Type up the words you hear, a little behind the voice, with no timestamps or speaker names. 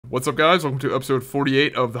What's up, guys? Welcome to episode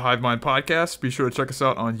 48 of the Hive Mind podcast. Be sure to check us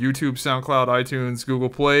out on YouTube, SoundCloud, iTunes, Google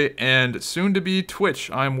Play, and soon to be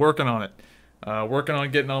Twitch. I'm working on it. Working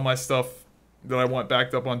on getting all my stuff that I want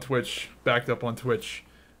backed up on Twitch.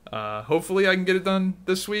 Hopefully I can get it done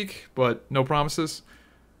this week, but no promises.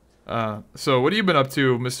 So what have you been up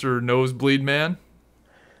to, Mr. Nosebleed Man?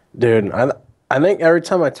 Dude, I think every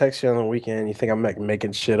time I text you on the weekend, you think I'm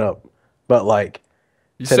making shit up. But like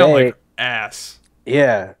You sound today, like ass.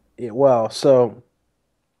 well, so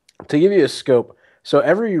to give you a scope, so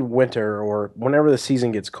every winter or whenever the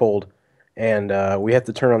season gets cold and we have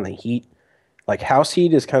to turn on the heat, like house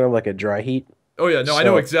heat is kind of like a dry heat. Oh yeah, no, I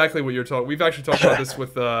know So exactly what you're talking. We've actually talked about this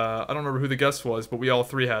with I don't remember who the guest was, but we all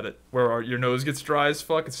three had it, where your nose gets dry as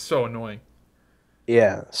fuck. It's so annoying.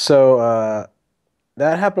 yeah, so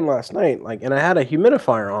that happened last night, like, and I had a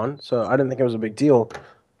humidifier on, so I didn't think it was a big deal.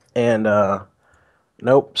 And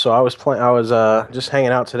nope. So I was just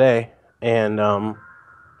hanging out today, and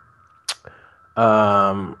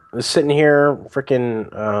was sitting here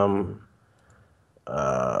freaking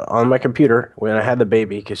on my computer when I had the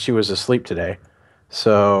baby because she was asleep today.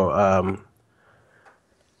 So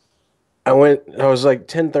I was like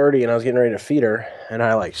 10:30 and I was getting ready to feed her, and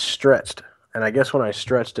I like stretched, and I guess when I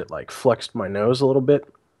stretched it like flexed my nose a little bit,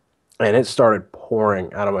 and it started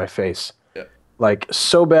pouring out of my face, Yeah. like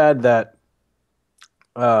so bad that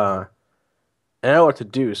uh and I don't know what to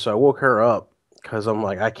do. So I woke her up because I'm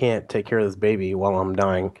like, I can't take care of this baby while I'm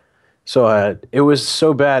dying. So it was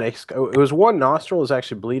so bad. It was one nostril was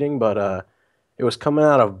actually bleeding, but it was coming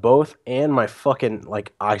out of both and my fucking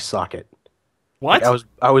like eye socket. Like What?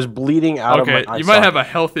 I was bleeding out of my Okay, eye you might have a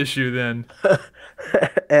socket. health issue then.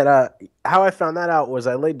 And how I found that out was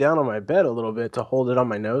I laid down on my bed a little bit to hold it on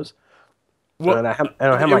my nose. So What? and I had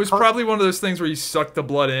It my was probably one of those things where you sucked the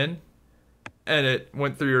blood in, and it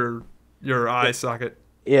went through your eye socket.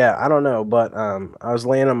 yeah, I don't know, but I was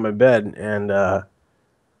laying on my bed and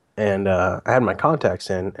I had my contacts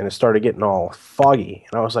in, and it started getting all foggy,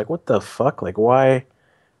 and I was like, "What the fuck? Like, why?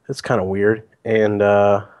 That's kind of weird." And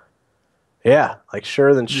yeah, like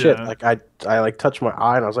sure than shit, Yeah. like I like touched my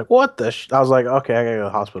eye, and I was like, "What the?" I was like, "Okay, I gotta go to the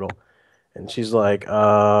hospital," and she's like,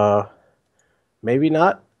 maybe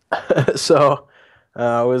not." So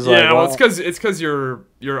I was like, Yeah, well, it's "Well, because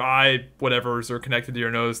your eye whatevers are connected to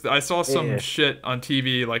your nose. I saw some yeah, shit on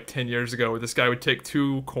TV like 10 years ago where this guy would take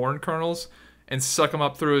two corn kernels and suck them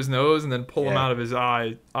up through his nose and then pull them yeah, out of his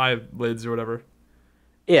eyelids or whatever.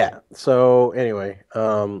 yeah." So anyway,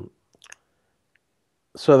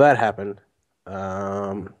 so that happened,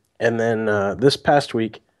 and then this past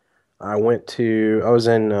week. I was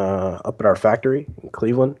in up at our factory in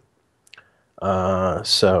Cleveland.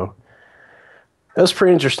 So that was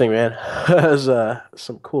pretty interesting, man. It was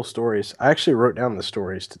some cool stories. I actually wrote down the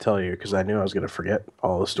stories to tell you because I knew I was gonna forget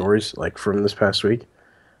all the stories like from this past week. Uh,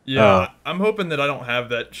 Yeah, I'm hoping that I don't have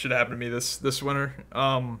that shit happen to me this winter.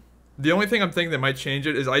 The only thing I'm thinking that might change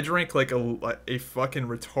it is I drink like a fucking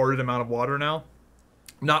retarded amount of water now.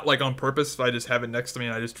 Not like on purpose. I just have it next to me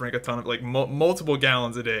and I just drink a ton of like multiple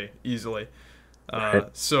gallons a day easily. right.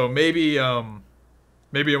 So maybe it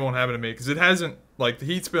won't happen to me because it hasn't, like, the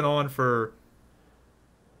heat's been on for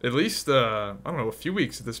at least I don't know, a few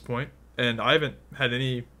weeks at this point, and I haven't had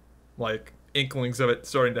any like inklings of it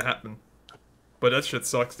starting to happen. But that shit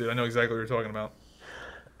sucks, dude. I know exactly what you're talking about.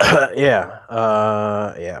 Yeah.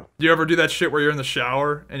 Yeah. Do you ever do that shit where you're in the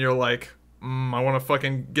shower and you're like, I want to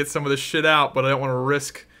fucking get some of this shit out, but I don't want to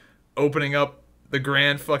risk opening up the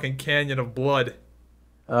Grand fucking Canyon of blood?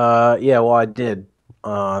 Yeah. Well, I did.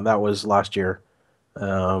 That was last year.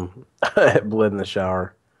 I bled in the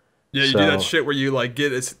shower. Yeah, you do that So shit where you like get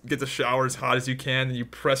the shower as hot as you can, and you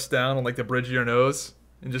press down on like the bridge of your nose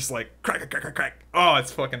and just like crack, crack, crack, crack. Oh,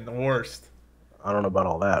 it's fucking the worst. I don't know about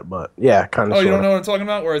all that, but yeah, kind of, Oh, you sort don't of. know what I'm talking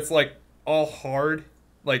about? Where it's like all hard,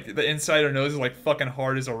 like the inside of your nose is like fucking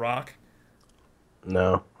hard as a rock.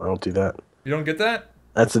 No, I don't do that. You don't get that?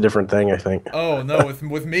 That's a different thing, I think. Oh no,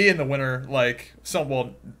 with me in the winter, like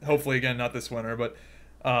well, hopefully again not this winter, but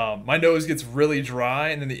my nose gets really dry,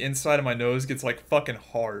 and then the inside of my nose gets like fucking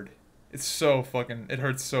hard. It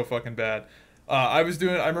hurts so fucking bad. I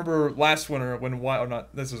remember last winter when Wild,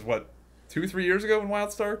 not this is what 2 3 years ago when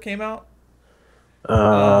WildStar came out.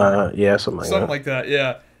 Yeah, something like Something that. like that,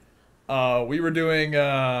 yeah. We were doing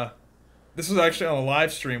this was actually on a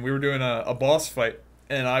live stream. We were doing a boss fight,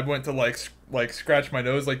 and I went to like scratch my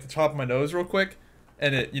nose, like the top of my nose, real quick,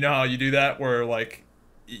 and it, you know how you do that where like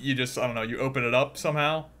you just, I don't know, you open it up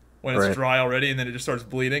somehow when it's Right. dry already, and then it just starts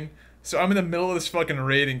bleeding. So I'm in the middle of this fucking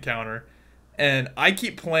raid encounter, and I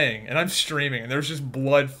keep playing, and I'm streaming, and there's just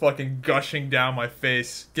blood fucking gushing down my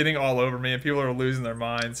face, getting all over me, and people are losing their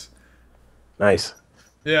minds. Nice.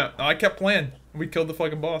 Yeah, I kept playing. We killed the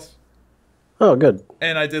fucking boss. Oh, good.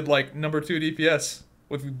 And I did like number 2 DPS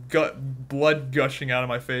with blood gushing out of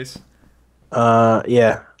my face.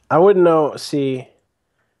 Yeah. I wouldn't know. See,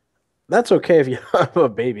 that's okay if you have a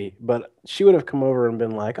baby, but she would have come over and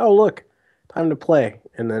been like, "Oh, look, time to play,"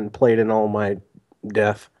 and then played in all my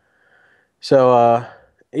death. So,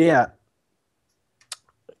 yeah.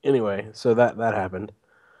 Anyway, so that happened.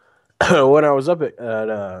 When I was up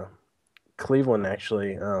at Cleveland,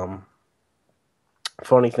 actually,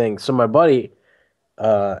 funny thing. So my buddy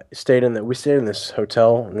we stayed in this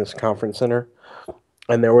hotel in this conference center,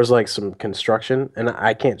 and there was like some construction, and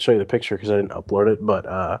I can't show you the picture because I didn't upload it,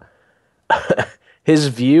 but his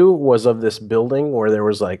view was of this building where there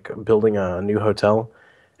was like building a new hotel,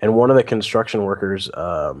 and one of the construction workers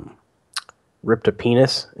ripped a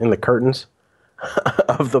penis in the curtains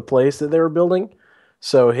of the place that they were building.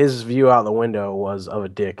 So his view out the window was of a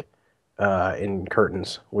dick in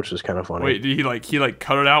curtains, which was kind of funny. Wait, did he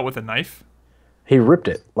cut it out with a knife? He ripped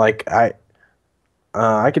it. Like I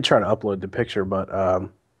could try to upload the picture, but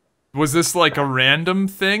Was this like a random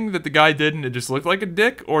thing that the guy did and it just looked like a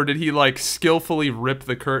dick, or did he like skillfully rip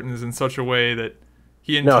the curtains in such a way that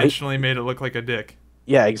he intentionally made it look like a dick?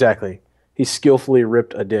 Yeah, exactly. He skillfully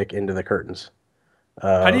ripped a dick into the curtains.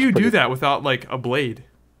 How do you do that without like a blade?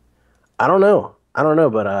 I don't know.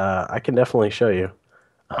 But I can definitely show you.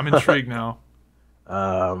 I'm intrigued now.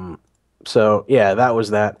 So yeah, that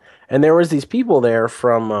was that. And there was these people there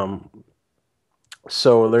from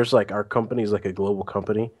so there's like our company's like a global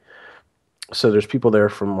company. So there's people there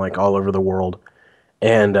from like all over the world.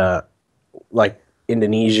 And like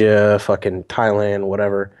Indonesia, fucking Thailand,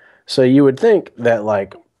 whatever. So you would think that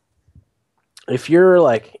like if you're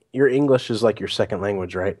like your English is like your second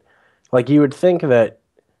language, right? Like you would think that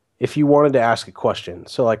if you wanted to ask a question,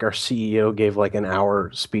 so like our CEO gave like an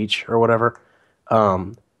hour speech or whatever,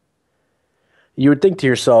 you would think to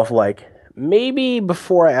yourself like maybe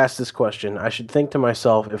before I ask this question, I should think to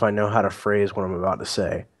myself if I know how to phrase what I'm about to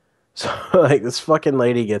say. So like this fucking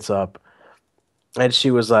lady gets up and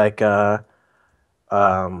she was like,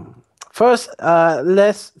 first,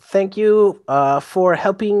 let's thank you for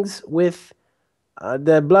helpings with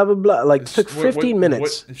the blah blah blah. Like took 15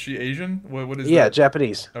 minutes. What is she Asian? What is Yeah, that?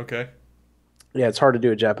 Japanese. Okay. Yeah, it's hard to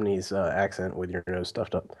do a Japanese accent with your nose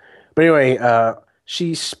stuffed up. But anyway,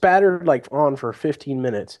 she spattered like on for 15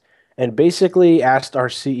 minutes and basically asked our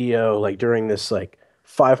CEO like during this like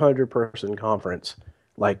 500 person conference,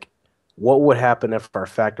 like what would happen if our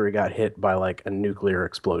factory got hit by like a nuclear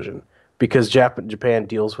explosion? Because Japan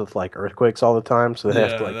deals with like earthquakes all the time, so they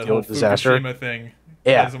have to like that deal whole with disaster. Fukushima thing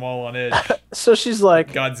Yeah. has them all on edge. So she's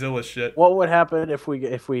like, Godzilla shit. what would happen if we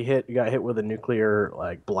got hit with a nuclear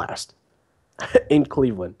like blast in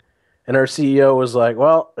Cleveland? And our CEO was like,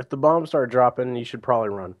 well, if the bombs start dropping, you should probably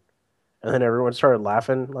run. And then everyone started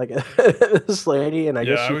laughing like at this lady, and I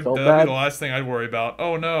guess she felt that'd bad. be the last thing I'd worry about.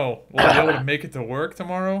 Oh no, will I be able to make it to work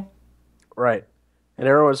tomorrow? Right. And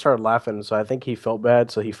everyone started laughing, so I think he felt bad,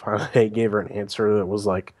 so he finally gave her an answer that was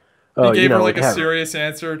like, He gave her like a serious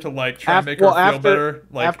answer to like try and make her feel better.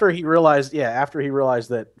 Like after he realized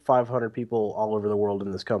that 500 people all over the world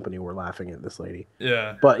in this company were laughing at this lady.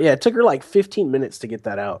 yeah, But yeah, it took her like 15 minutes to get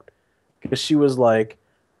that out because she was like,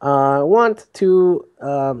 want to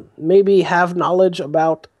maybe have knowledge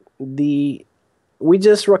about we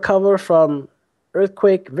just recover from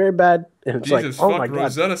earthquake, very bad. And it's Jesus, like, oh fuck my God.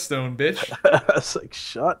 Rosetta Stone, bitch. It's like,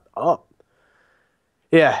 shut up.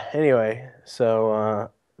 Yeah, anyway,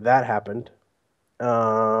 so that happened.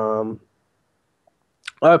 I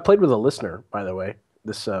played with a listener, by the way,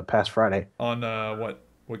 this past Friday. On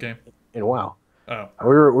what game? In WoW. Oh, We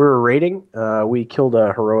were raiding. We killed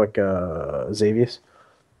a heroic Xavius.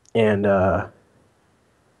 And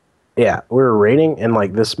yeah, we were raiding, and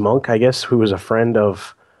like this monk, I guess, who was a friend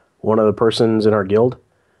of one of the persons in our guild,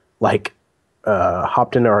 like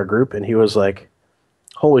hopped into our group, and he was like,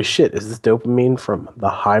 holy shit, is this Dopeamean from the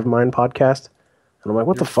Hive Mind podcast? And I'm like,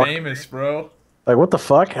 what the fuck? Famous, bro. Like, what the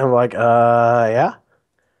fuck? And I'm like, yeah.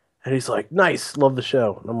 And he's like, nice, love the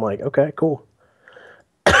show. And I'm like, okay, cool.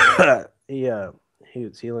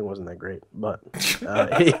 His healing wasn't that great, but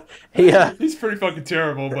he's pretty fucking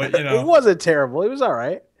terrible, but you know. It wasn't terrible. It was all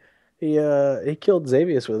right. He killed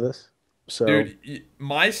Xavius with us. So dude,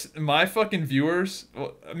 my fucking viewers,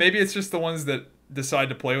 well, maybe it's just the ones that decide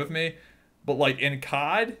to play with me, but like in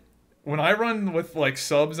COD, when I run with like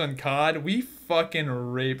subs on COD, we fucking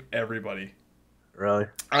rape everybody. Really?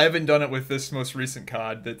 I haven't done it with this most recent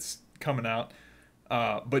COD that's coming out,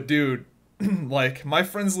 but dude, like my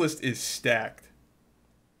friends list is stacked.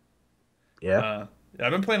 Yeah. Yeah,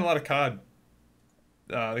 I've been playing a lot of COD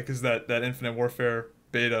because that Infinite Warfare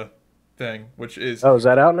beta thing, which is Oh, is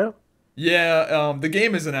that out now? yeah, the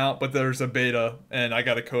game isn't out, but there's a beta, and I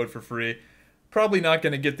got a code for free. Probably not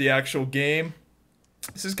gonna get the actual game.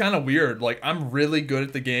 This is kind of weird. Like I'm really good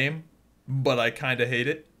at the game, but I kind of hate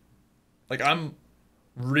it. Like I'm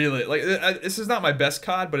really like this is not my best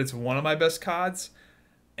COD, but it's one of my best CODs,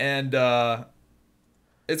 and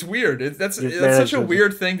it's weird. You've That's such managed a to,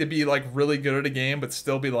 weird thing to be like really good at a game, but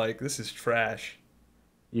still be like this is trash.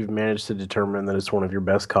 you've managed to determine that it's one of your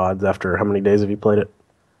best CODs after how many days have you played it?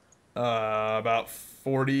 About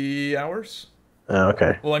 40 hours. Oh,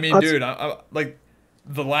 okay. Well, I mean, That's, dude, I like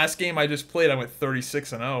the last game I just played, I went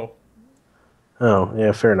 36-0. oh,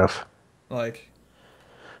 yeah, fair enough. Like,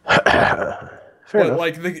 Fair but enough.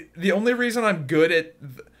 like the only reason I'm good at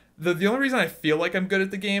the only reason I feel like I'm good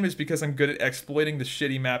at the game is because I'm good at exploiting the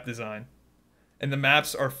shitty map design. And the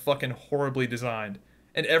maps are fucking horribly designed.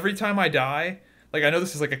 And every time I die, like I know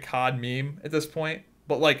this is like a COD meme at this point,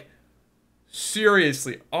 but like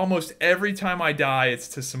seriously, almost every time I die, it's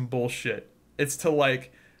to some bullshit. It's to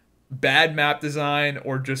like bad map design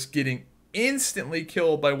or just getting instantly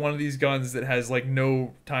killed by one of these guns that has like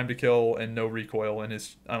no time to kill and no recoil and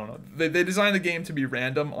is I don't know. They designed the game to be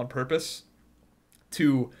random on purpose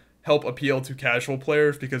to help appeal to casual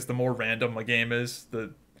players because the more random a game is,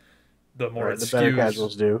 the more Right, it the better skews.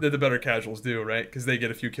 casuals do. The better casuals do, right? Because they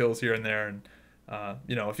get a few kills here and there, and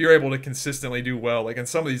you know, if you're able to consistently do well, like in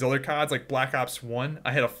some of these other CODs, like Black Ops 1,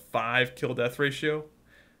 I had a 5 kill death ratio.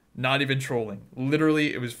 Not even trolling.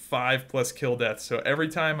 Literally, it was 5 plus kill deaths. So every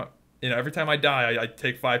time, you know, every time I die, I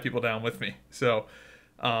take 5 people down with me. So,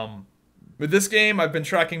 with this game, I've been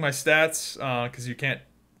tracking my stats because you can't,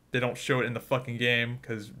 they don't show it in the fucking game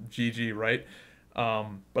because GG, right?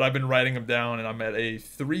 But I've been writing them down, and I'm at a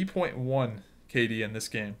 3.1 KD in this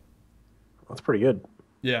game. That's pretty good.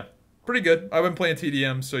 Yeah, pretty good. I've been playing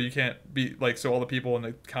TDM, so you can't be like, so all the people in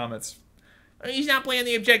the comments, "Oh, he's not playing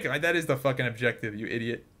the objective." Like, that is the fucking objective, you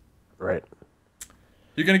idiot. Right.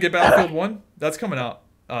 You're gonna get Battlefield 1? That's coming out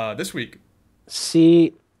this week.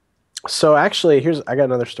 See, so actually, I got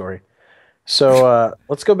another story. So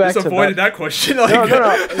let's go back Just to avoided that question. Like, no, no,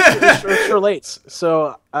 no. It relates.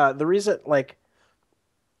 So the reason, like,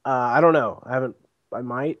 I don't know. I haven't. I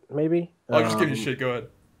might maybe. I'll just give you shit. Go ahead.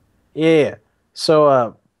 Yeah.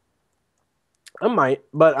 So I might,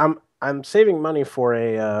 but I'm saving money for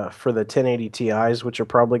the 1080 Ti's, which are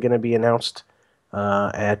probably going to be announced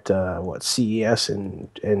at what CES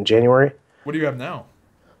in January. What do you have now?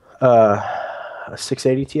 A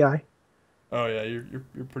 680 Ti. Oh yeah, you're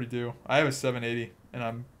pretty due. I have a 780, and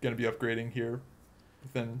I'm gonna be upgrading here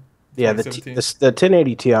within Yeah, 2017. the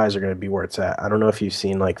 1080 Ti's are going to be where it's at. I don't know if you've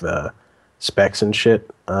seen like the specs and shit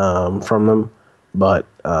from them, but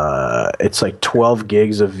it's like 12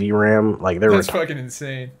 gigs of VRAM. Like That's fucking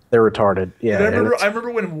insane. they're retarded. Yeah, But and I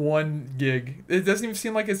remember when 1 gig. It doesn't even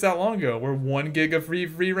seem like it's that long ago. Where 1 gig of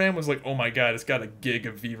VRAM was like, oh my god, it's got a gig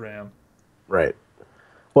of VRAM. right.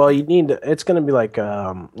 Well, you need to, it's going to be like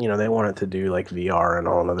you know, they want it to do like VR and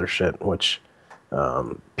all other shit, which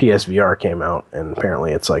PSVR came out, and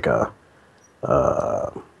apparently it's like a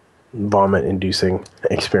vomit-inducing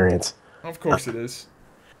experience. Of course it is.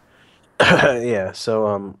 Yeah.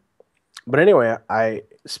 So but anyway,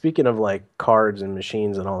 speaking of like cards and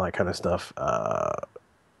machines and all that kind of stuff, I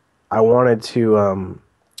wanted to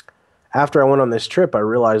after I went on this trip, I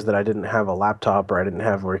realized that I didn't have a laptop or I didn't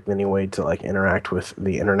have like any way to like interact with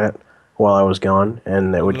the internet while I was gone,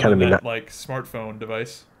 and it would kind of be not like smartphone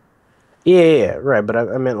device. yeah, right. But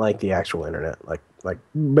I meant like the actual internet, like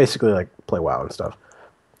basically like play WoW and stuff.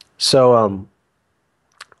 So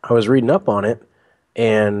I was reading up on it,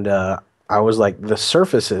 and I was like, the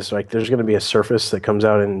Surfaces, like there's going to be a Surface that comes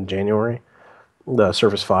out in January, the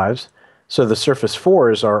Surface 5s. So the Surface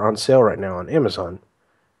 4s are on sale right now on Amazon.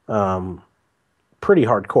 Pretty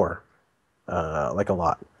hardcore, like a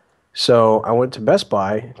lot. So I went to Best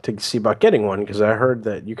Buy to see about getting one because I heard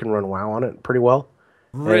that you can run WoW on it pretty well.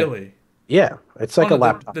 Really? Yeah, it's like a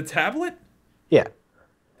laptop. The tablet? Yeah,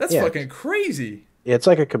 That's yeah, fucking crazy. it's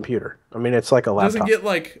like a computer. I mean, it's like a Doesn't laptop. get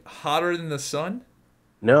like hotter than the sun?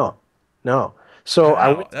 No, no. So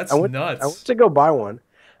Wow, that's I went nuts. to go buy one,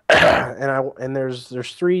 and there's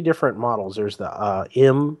 3 different models. There's the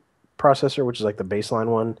M processor, which is like the baseline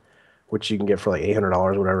one, which you can get for like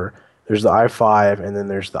 $800, whatever. There's the i5, and then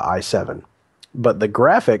there's the i7. But the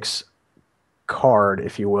graphics card,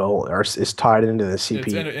 if you will, is tied into the It's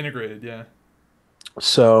CPU. integrated, yeah.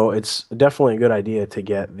 So it's definitely a good idea to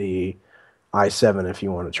get the i7 if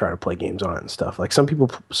you want to try to play games on it and stuff. Like some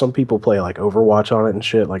people play like Overwatch on it and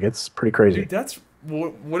shit. Like it's pretty crazy. Dude, that's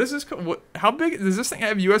what is this? What? How big does this thing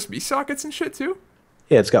have? USB sockets and shit too?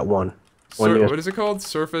 Yeah, it's got one What is it called?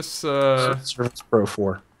 Surface. Surface Pro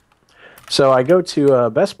 4. So I go to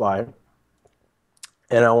Best Buy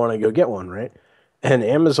and I want to go get one, right? And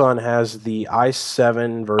Amazon has the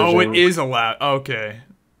i7 version. Oh, it is a lap. Okay,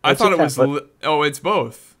 I It's thought a it was. tablet. Oh, it's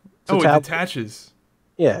both. It's a Oh, it tablet. detaches.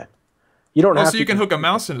 Yeah, you don't Oh, have so to. you can hook a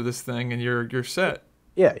mouse into this thing and you're set.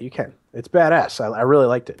 Yeah, you can. It's badass. I really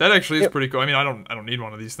liked it. That actually is Yep. pretty cool. I mean, I don't need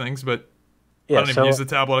one of these things, but I Yeah, don't even use the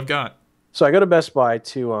tablet I've got. so I go to Best Buy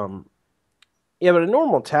to yeah, but a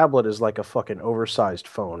normal tablet is like a fucking oversized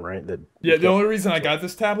phone, right? That you Yeah, the can't. only reason I got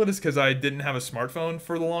this tablet is because I didn't have a smartphone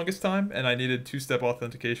for the longest time, and I needed two-step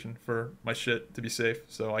authentication for my shit to be safe.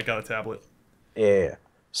 So I got a tablet. Yeah.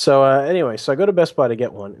 So anyway, so I go to Best Buy to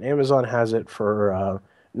get one. And Amazon has it for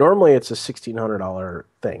normally it's a $1,600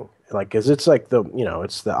 thing. Like, cause it's like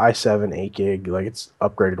it's the i7 8 gig, like it's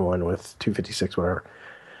upgraded one with 256 whatever.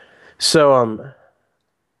 So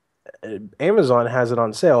Amazon has it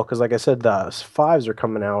on sale because, like I said, the fives are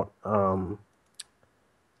coming out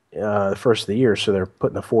the first of the year, so they're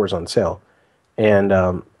putting the fours on sale. And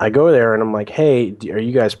I go there and I'm like, hey, are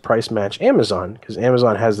you guys price match Amazon? Because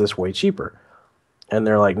Amazon has this way cheaper. And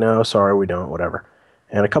they're like, no, sorry, we don't, whatever.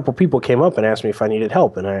 And a couple people came up and asked me if I needed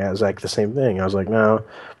help. And I was like, the same thing. I was like, no.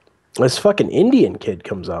 This fucking Indian kid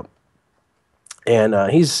comes up. And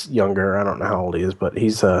he's younger. I don't know how old he is, but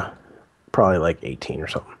he's probably like 18 or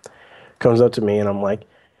something. Comes up to me and I'm like,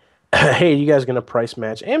 hey, you guys going to price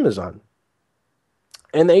match Amazon?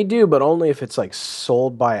 And they do, but only if it's like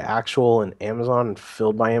sold by actual and Amazon and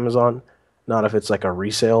filled by Amazon. Not if it's like a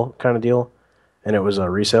resale kind of deal. And it was a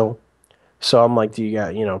resale. So I'm like, do you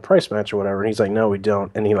got, price match or whatever? And he's like, no, we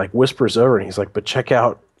don't. And he like whispers over and he's like, but check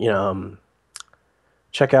out,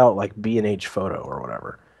 check out like B&H Photo or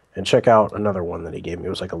whatever. And check out another one that he gave me. It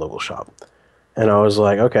was like a local shop. And I was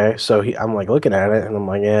like, okay. So I'm like looking at it and I'm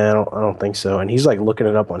like, yeah, I don't think so. And he's like looking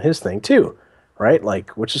it up on his thing too. Right? Like,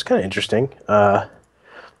 which is kind of interesting. And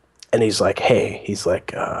he's like, hey,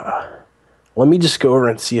 let me just go over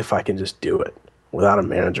and see if I can just do it without a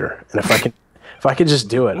manager. And if I can just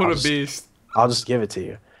do it, What a beast. I'll just give it to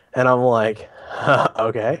you. And I'm like,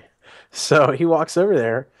 okay. So he walks over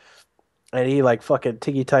there and he like fucking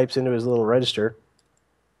Tiggy types into his little register.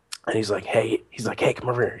 And he's like, hey, come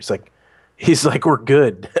over here. He's like, we're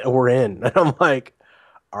good. We're in. And I'm like,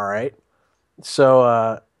 all right.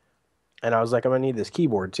 So, and I was like, I'm gonna need this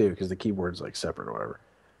keyboard too, because the keyboard's like separate or whatever.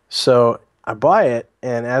 So I buy it,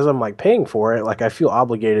 and as I'm like paying for it, like I feel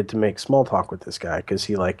obligated to make small talk with this guy because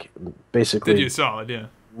he like basically Did you solid, yeah.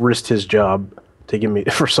 risked his job to give me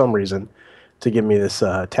for some reason to give me this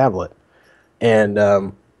tablet. And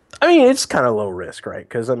I mean, it's kind of low risk, right?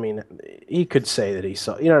 Because I mean, he could say that he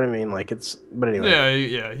saw, you know what I mean? Like but anyway.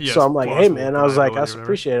 Yeah. He So has I'm like, hey plausible man, I was like, I deniability or whatever.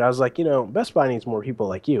 appreciate it. I was like, Best Buy needs more people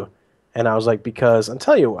like you. And I was like, because I'll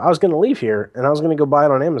tell you, I was gonna leave here and I was gonna go buy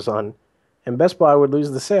it on Amazon, and Best Buy would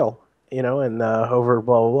lose the sale, and over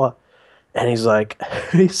blah blah blah. And he's like,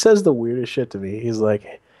 he says the weirdest shit to me. He's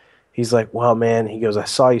like, well, man, he goes, I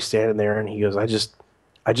saw you standing there, and he goes, I just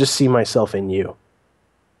see myself in you.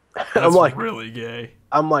 That's really gay.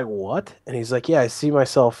 I'm like, what? And he's like, yeah, I see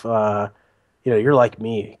myself, you're like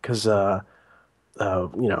me, because, I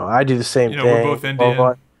do the same thing. We're both blah, Indian.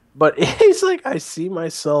 blah. But he's like, I see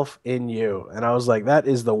myself in you. And I was like, that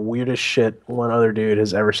is the weirdest shit one other dude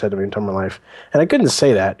has ever said to me in my life. And I couldn't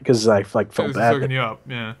say that because I like It felt was bad. hooking you up,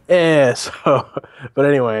 yeah. Yeah, so, but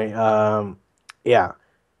anyway, yeah.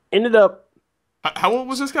 Ended up How old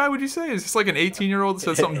was this guy, would you say? Is this like an 18-year-old that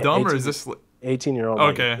said something dumb, or is this... 18-year-old.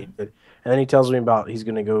 Okay. And then he tells me about he's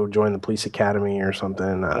going to go join the police academy or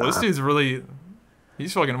something. Well, this dude's really...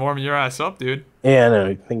 He's fucking warming your ass up, dude. Yeah, I know.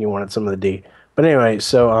 I think he wanted some of the D. But anyway,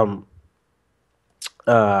 so,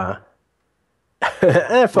 I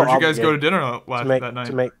felt Where'd you guys obligated go to dinner that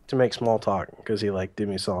night? to make small talk because he like did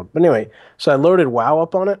me a solid. But anyway, so I loaded WoW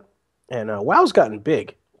up on it, and WoW's gotten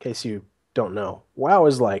big. In case you don't know, WoW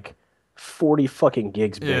is like 40 fucking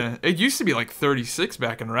gigs big. Yeah, it used to be like 36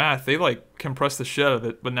 back in Wrath. They like compressed the shit out of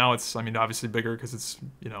it, but now it's, I mean, obviously bigger because it's,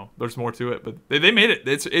 there's more to it. But they made it.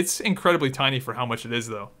 It's incredibly tiny for how much it is,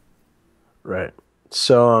 though. Right.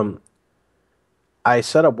 So I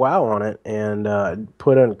set up WoW on it and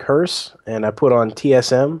put on Curse, and I put on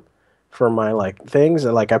TSM for my like things,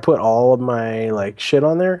 and like I put all of my like shit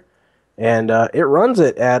on there, and it runs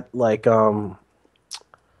it at like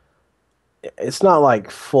it's not like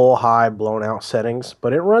full high blown out settings,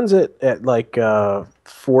 but it runs it at like 40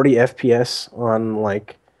 FPS on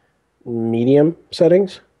like medium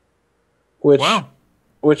settings, which Wow.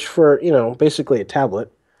 for basically a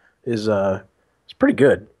tablet is pretty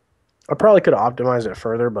good. I probably could have optimized it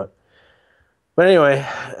further, but anyway,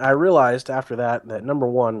 I realized after that number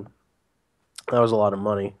one, that was a lot of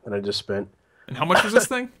money that I just spent. And how much was this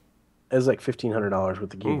thing? It was like $1,500 with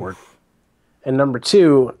the keyboard. Oof. And number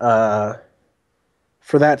two,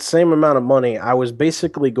 for that same amount of money, I was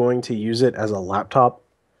basically going to use it as a laptop.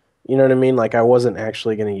 You know what I mean? Like I wasn't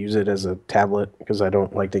actually going to use it as a tablet because I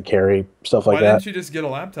don't like to carry stuff like Why that. didn't you just get a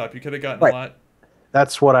laptop? You could have gotten a Right. lot.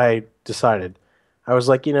 That's what I decided. I was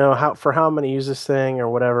like, how I'm going to use this thing or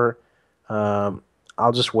whatever, um,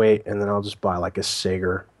 I'll just wait and then I'll just buy like a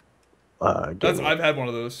Sager That's gaming. I've had one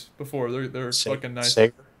of those before. They're fucking nice.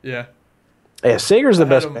 Sager. Yeah. Yeah, Sager's the I had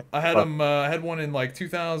best. them. I had one in like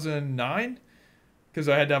 2009 because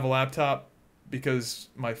I had to have a laptop because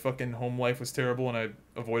my fucking home life was terrible and I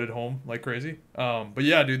avoided home like crazy. But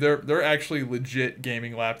yeah, dude, they're actually legit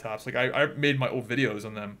gaming laptops. Like I made my old videos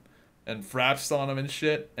on them and fraps on them and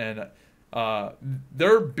shit. And uh,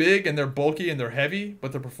 they're big and they're bulky and they're heavy,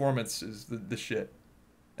 but the performance is the shit.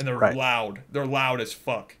 And they're Right. loud. They're loud as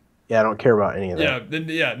fuck. Yeah, I don't care about any of that.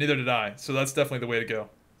 Yeah, neither did I. So that's definitely the way to go.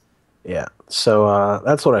 Yeah. So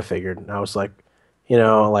that's what I figured. And I was like,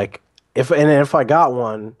 like if I got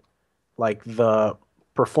one, like the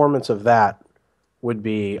performance of that would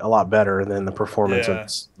be a lot better than the performance of Yeah.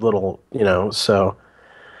 this little, so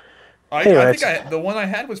I anyway, think the one I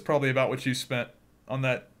had was probably about what you spent on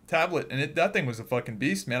that tablet, and that thing was a fucking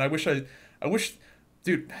beast, man. I wish,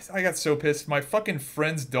 dude, I got so pissed. My fucking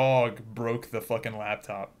friend's dog broke the fucking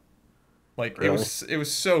laptop. Like really. it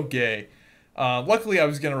was so gay. Luckily, I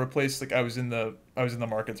was gonna replace like I was in the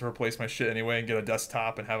market to replace my shit anyway and get a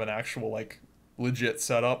desktop and have an actual like legit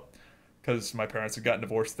setup because my parents had gotten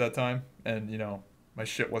divorced at that time, and my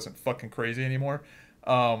shit wasn't fucking crazy anymore.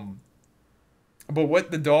 Um, but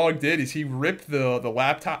what the dog did is he ripped the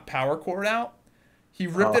laptop power cord out. He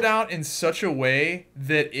ripped it Oh, out in such a way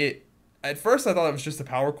that it. At first, I thought it was just the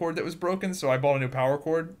power cord that was broken, so I bought a new power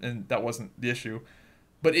cord, and that wasn't the issue.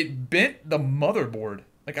 But it bent the motherboard.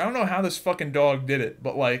 Like I don't know how this fucking dog did it,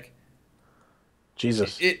 but like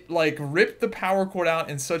Jesus. it like ripped the power cord out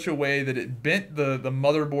in such a way that it bent the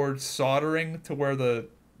motherboard soldering to where the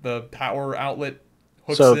power outlet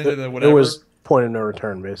hooks So into the it whatever. was point of no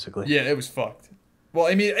return, basically. Yeah, it was fucked. Well,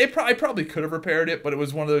 I mean, I probably could have repaired it, but it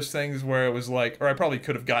was one of those things where it was like, or I probably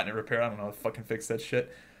could have gotten it repaired. I don't know how to fucking fix that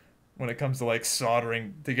shit when it comes to like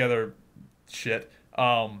soldering together shit.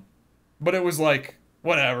 But it was like,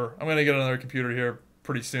 whatever. I'm gonna get another computer here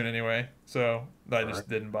pretty soon anyway, so I All right. just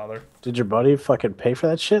didn't bother. Did your buddy fucking pay for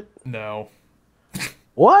that shit? No,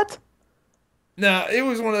 What? no, it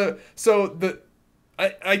was one of the, so the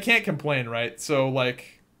I can't complain, right? So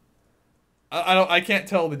like I can't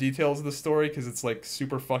tell the details of the story because it's like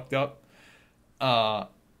super fucked up. Uh,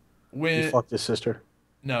 He when fucked his sister.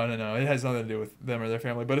 no, it has nothing to do with them or their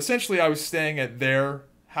family. But essentially, I was staying at their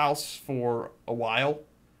house for a while,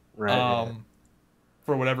 Right. Yeah. um,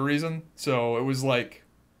 for whatever reason. So it was like,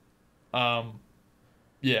 um,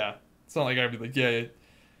 yeah, it's not like I'd be like, yeah,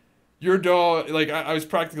 your dog. Like I was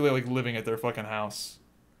practically like living at their fucking house.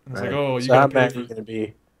 And it's like, Right. oh, you So how gotta pay mad are for. you gonna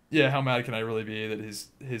be? Yeah, how mad can I really be that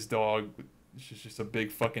his dog, which is just a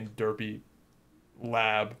big fucking derpy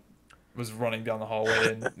lab, was running down the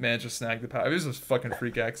hallway and managed to snag the power. It was a fucking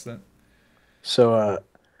freak accident. So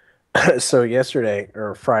so yesterday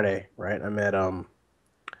or Friday, right? I'm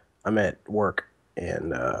at work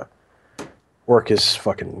and work is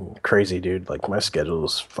fucking crazy, dude. Like my schedule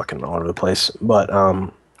is fucking all over the place. But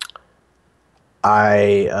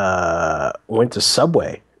I went to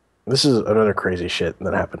Subway. This is another crazy shit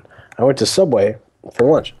that happened. I went to Subway for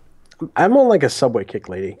lunch. I'm on like a Subway kick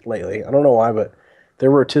lately. I don't know why, but their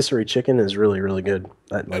rotisserie chicken is really, really good.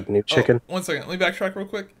 That like new Oh, chicken. one second. Let me backtrack real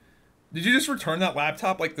quick. Did you just return that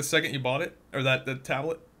laptop like the second you bought it, or that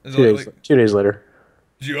tablet? Is Two that days like? 2 days later.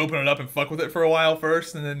 Did you open it up and fuck with it for a while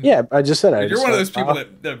first, and then? Yeah, I just said I Dude, you're just one of like, those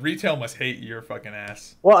people that retail must hate your fucking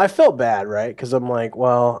ass. well, I felt bad, right? Because I'm like,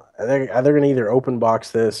 well, they're gonna either open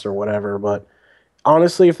box this or whatever. But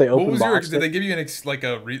honestly, if they What open was your? box Did it, they give you like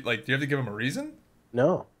like? Do you have to give them a reason?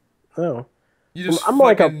 no, no. You I'm, just I'm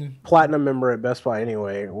like a fucking. platinum member at Best Buy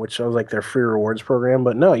anyway, which was like their free rewards program.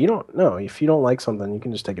 But no, you don't. No, if you don't like something, you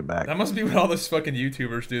can just take it back. That must be what all those fucking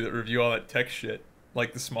YouTubers do that review all that tech shit,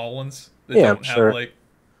 like the small ones that Yeah, I'm don't have sure. like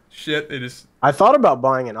shit. They just. I thought about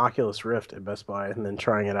buying an Oculus Rift at Best Buy and then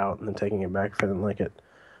trying it out and then taking it back if I didn't like it.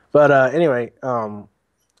 But anyway, what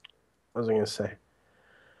was I gonna say?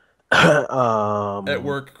 At um,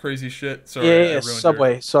 work, crazy shit. yeah, Sorry, yeah, I yeah, ruined your.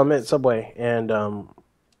 Subway. So I'm at Subway, and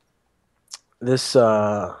this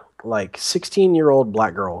like 16-year-old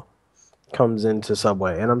black girl comes into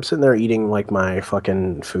Subway, and I'm sitting there eating like my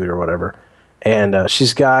fucking food or whatever, and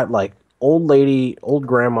she's got like old lady, old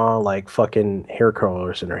grandma, like fucking hair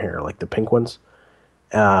curlers in her hair, like the pink ones.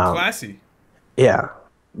 Um, Classy. yeah,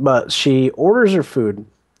 but she orders her food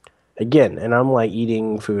again, and I'm like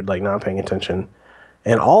eating food, like not paying attention,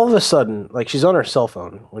 and all of a sudden, like she's on her cell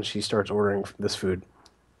phone when she starts ordering this food.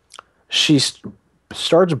 She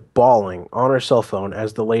starts bawling on her cell phone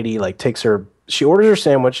as the lady like takes her. She orders her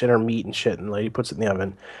sandwich and her meat and shit, and the lady puts it in the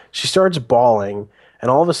oven. She starts bawling,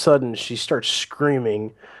 and all of a sudden she starts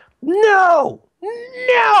screaming, "No!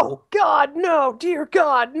 No! God, no! Dear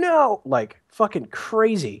God, no!" Like fucking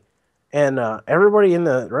crazy. And everybody in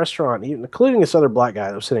the restaurant, even including this other black guy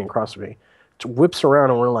that was sitting across from me, whips around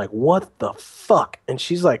and we're like, "What the fuck?" And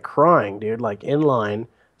she's like crying, dude, like in line,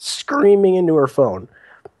 screaming into her phone.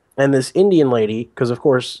 And this Indian lady, because of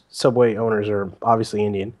course Subway owners are obviously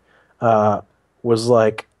Indian, uh, was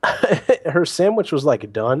like, her sandwich was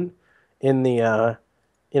like done in the, out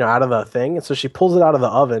of the thing, and so she pulls it out of the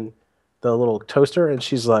oven, the little toaster, and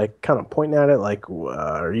she's like, kind of pointing at it, like,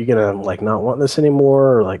 "Are you gonna like not want this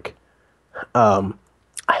anymore?" Or like, um,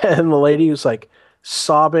 and the lady was like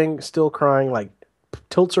sobbing, still crying, like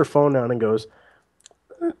tilts her phone down and goes,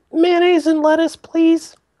 "Mayonnaise and lettuce,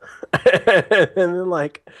 please." And then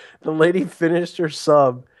like the lady finished her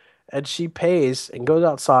sub and she pays and goes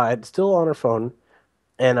outside, still on her phone.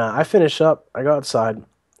 And I finish up, I go outside.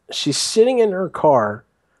 She's sitting in her car,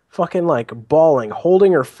 fucking like bawling,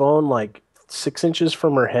 holding her phone like 6 inches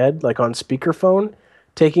from her head, like on speakerphone,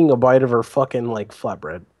 taking a bite of her fucking like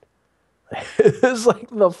flatbread. It's like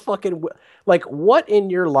the fucking, like, what in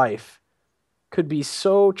your life could be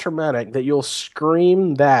so traumatic that you'll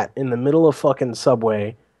scream that in the middle of fucking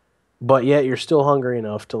Subway, but yet you're still hungry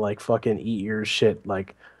enough to like fucking eat your shit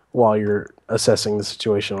like while you're assessing the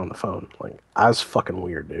situation on the phone. Like, I was fucking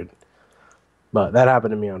weird, dude. But that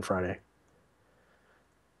happened to me on Friday.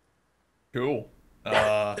 Cool. I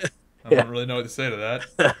Yeah. don't really know what to say to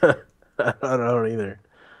that. I don't either.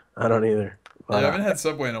 I don't either. Yeah, But I haven't had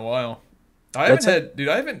Subway in a while. I haven't that's it. had, dude.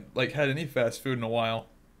 I haven't like had any fast food in a while.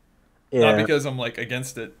 Not Yeah. because I'm like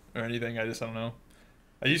against it or anything. I don't know.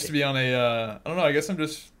 I used to be on a, I don't know. I guess I'm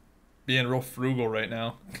just being real frugal right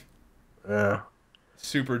now. Yeah.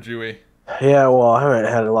 Super Jewy. Yeah, well, I haven't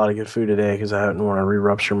had a lot of good food today because I didn't want to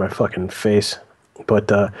re-rupture my fucking face. But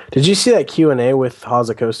did you see that Q&A with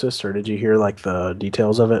Hazakostas, or did you hear like the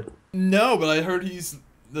details of it? No, but I heard he's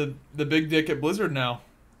the big dick at Blizzard now.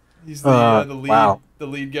 He's the Wow.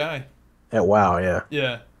 lead guy. At WoW, yeah.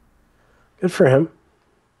 Yeah. Good for him.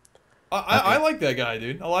 I like that guy,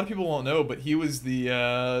 dude. A lot of people won't know, but he was the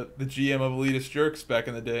GM of Elitist Jerks back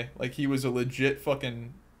in the day. Like he was a legit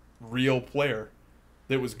fucking real player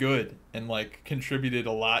that was good and like contributed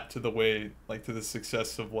a lot to the way like to the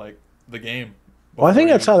success of like the game Well, I before think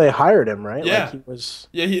that's he how they hired him, right? Like yeah. he was.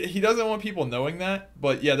 Yeah, he doesn't want people knowing that,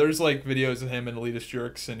 but yeah, there's like videos of him and Elitist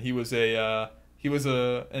Jerks, and he was a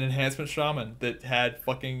an enhancement shaman that had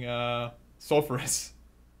fucking sulfurous.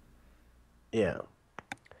 Yeah.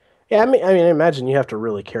 Yeah, I imagine you have to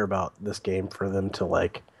really care about this game for them to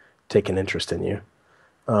like take an interest in you.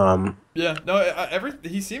 Um, Yeah, no,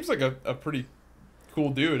 he seems like a pretty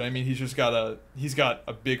cool dude. I mean, he's got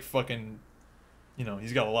a big fucking,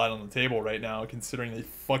 he's got a lot on the table right now, considering they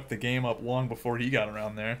fucked the game up long before he got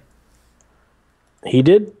around there. he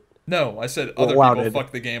did. No, I said Well, other WoW people did.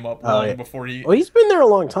 fucked the game up Oh long yeah. before he. Well, he's been there a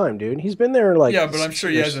long time, dude. He's been there like Yeah, but I'm sure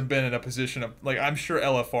he 6 years. hasn't been in a position of like I'm sure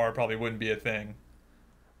LFR probably wouldn't be a thing.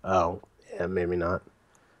 Oh, yeah, maybe not.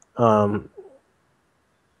 Um,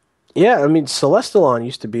 yeah, I mean, Celestalon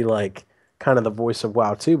used to be like kind of the voice of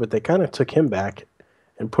WoW too, but they kind of took him back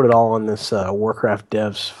and put it all on this Warcraft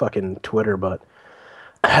devs fucking Twitter. But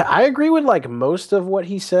I agree with like most of what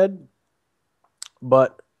he said,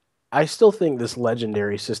 but I still think this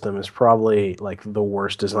legendary system is probably like the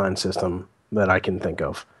worst design system that I can think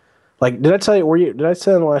of. Like, did I tell you? Did I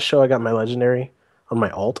say on the last show I got my legendary on my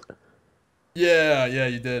alt? Yeah, yeah,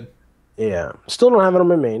 you did. Yeah, still don't have it on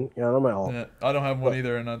my main. Yeah, on my alt. Yeah, I don't have one But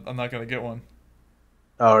either, and I'm not gonna get one.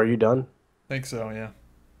 oh, are you done? Think so, yeah.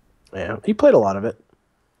 Yeah, he played a lot of it.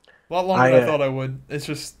 A lot longer I than I thought I would. It's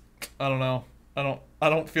just I don't know. I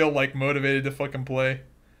don't feel like motivated to fucking play.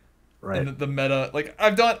 And right. the meta, like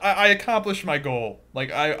I accomplished my goal.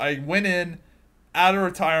 Like I went in out of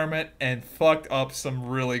retirement and fucked up some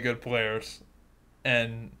really good players,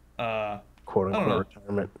 and Quote I don't unquote know.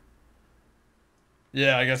 retirement.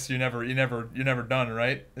 Yeah, I guess you're never done,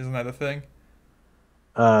 right? Isn't that a thing?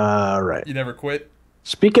 Right. You never quit.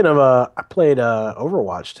 Speaking of, I played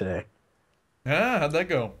Overwatch today. Ah, how'd that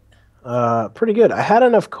go? Pretty good. I had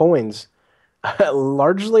enough coins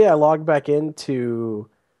Largely, I logged back into.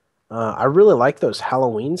 I really like those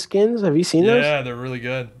Halloween skins. Have you seen those? Yeah, they're really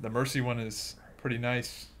good. The Mercy one is pretty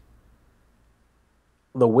nice.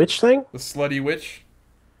 The witch thing? The Slutty Witch.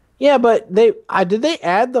 Yeah, but I did they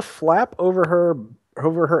add the flap over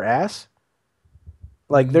her ass?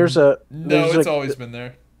 Like No, it's always been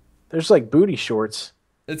there. there's like booty shorts.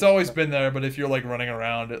 It's always been there, but if you're like running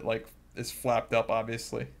around, it like is flapped up,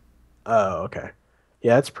 obviously. Oh, okay.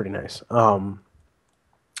 Yeah, that's pretty nice.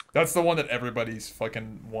 That's the one that everybody's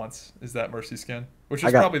fucking wants, is that Mercy skin, which I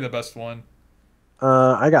is got probably the best one.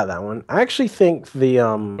 I got that one. I actually think the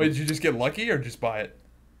Wait, did you just get lucky or just buy it?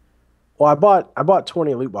 well, I bought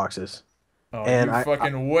 20 loot boxes, Oh, and you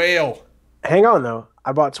fucking whale. hang on though.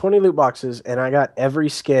 I bought 20 loot boxes, and I got every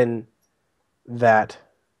skin that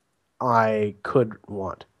I could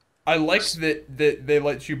want. I like that they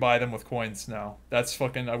let you buy them with coins now. That's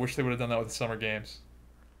fucking. I wish they would have done that with the summer games.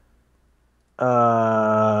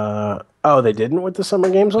 Oh, they didn't with the summer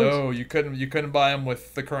games ones? No, you couldn't. You couldn't buy them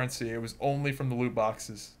with the currency. It was only from the loot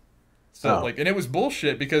boxes. So Oh. like, and it was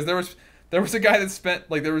bullshit because there was a guy that spent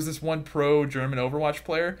like there was this one pro German Overwatch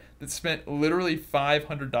player that spent literally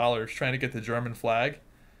 $500 trying to get the German flag,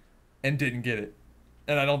 and didn't get it,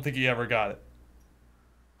 and I don't think he ever got it.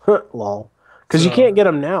 Lol. Because you So can't get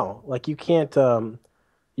them now. Like you can't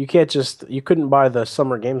just you couldn't buy the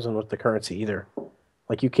summer games one with the currency either.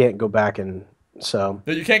 Like you can't go back and so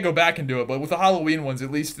no, you can't go back and do it. But with the Halloween ones,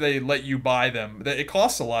 at least they let you buy them. It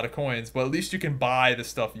costs a lot of coins, but at least you can buy the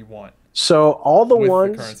stuff you want so all the with the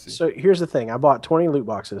ones. currency. So here's the thing: I bought 20 loot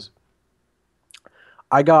boxes.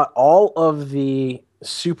 I got all of the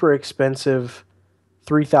super expensive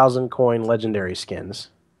 3,000 coin legendary skins.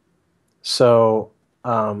 So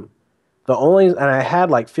the only and I had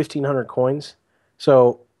like 1,500 coins.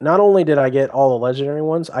 So not only did I get all the legendary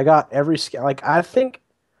ones, I got every skin. Like I think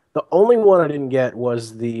the only one I didn't get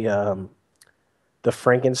was the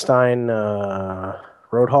Frankenstein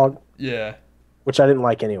Roadhog, Yeah. which I didn't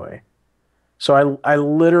like anyway. So I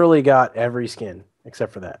literally got every skin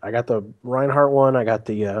except for that. I got the Reinhardt one. I got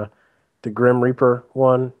the Grim Reaper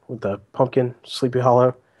one with the pumpkin Sleepy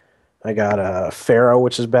Hollow. I got Pharaoh,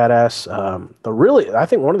 which is badass. I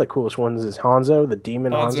think one of the coolest ones is Hanzo, the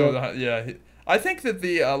demon Hanzo, Hanzo. yeah. I think that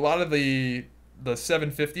a lot of the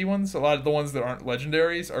 750 ones, a lot of the ones that aren't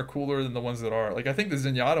legendaries are cooler than the ones that are. Like I think the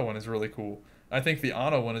Zenyatta one is really cool. I think the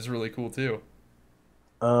Ana one is really cool too.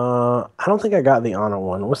 I don't think I got the Honor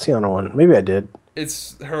one. What's the Honor one? Maybe I did.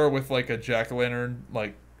 It's her with like a jack-o'-lantern,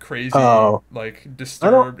 like crazy, Oh, like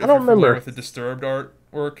disturbed. I If don't you're familiar remember. with the disturbed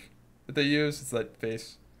artwork that they use, it's that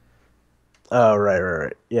face. Oh,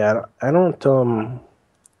 right. Yeah, I don't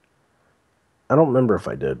remember if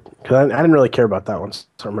I did because I didn't really care about that one, so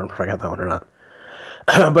I don't remember if I got that one or not.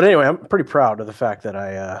 But anyway, I'm pretty proud of the fact that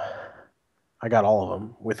I got all of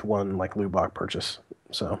them with one like loot box purchase.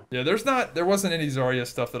 So Yeah, there wasn't any Zarya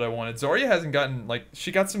stuff that I wanted. Zarya hasn't gotten like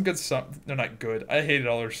she got some good they're not good. I hated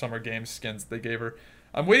all her summer game skins they gave her.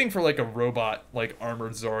 I'm waiting for like a robot like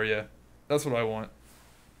armored Zarya. That's what I want.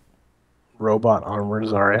 robot armor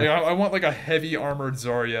Like Zarya. I want like a heavy armored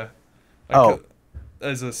Zarya, like Oh,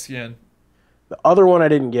 as a skin. the other one I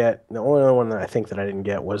didn't get. The only other one that I think that I didn't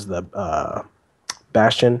get was the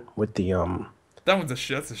Bastion with the That one's a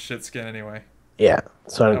shit. That's a shit skin anyway. yeah.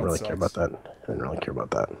 So I That didn't one really care about sucks. that. I didn't really care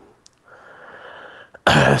about that.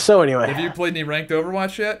 So anyway, Have you played any ranked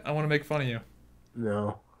Overwatch yet? I want to make fun of you.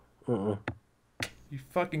 no, mm-mm, You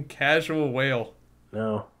fucking casual whale.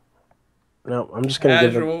 no, no.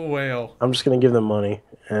 Casual whale. I'm just gonna give them money,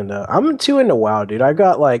 and I'm too into WoW, dude. I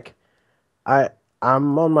got like I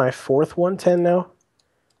I'm on my fourth 110 now,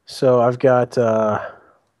 so I've got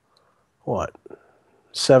what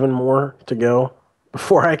 7 more to go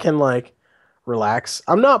before I can like relax.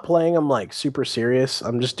 I'm not playing them like super serious.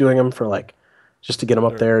 I'm just doing them for like just to get them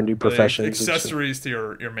up They're there and do the professions and shit. accessories to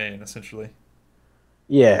your main, essentially.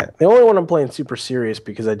 Yeah, the only one I'm playing super serious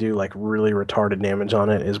because I do like really retarded damage on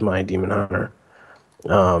it is my Demon Hunter.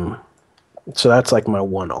 Um, so that's like my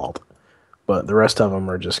one alt, but the rest of them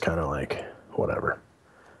are just kind of like whatever.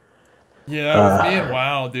 Yeah, with me and Uh,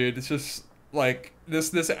 WoW, dude, it's just like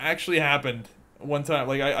this actually happened one time.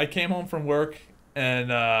 Like I came home from work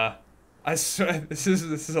and this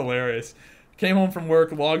is hilarious. Came home from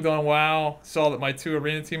work, logged on WoW, saw that my 2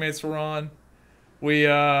 arena teammates were on. We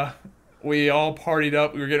uh we all partied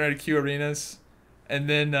up. We were getting ready to queue arenas, and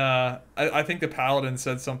then I think the paladin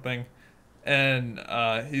said something, and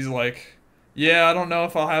he's like, "Yeah, I don't know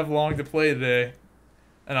if I'll have long to play today."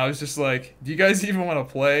 And I was just like, "Do you guys even want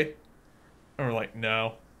to play?" And we're like,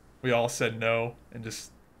 "No." We all said no and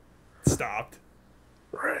just stopped.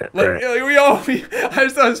 right, Like, right. we I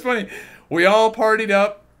just thought it was funny. We all partied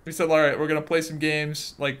up. We said, all right, we're gonna play some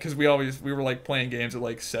games, like, cause we were like playing games at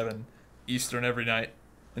like 7 Eastern every night,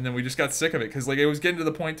 and then we just got sick of it, cause like it was getting to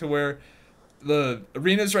the point to where the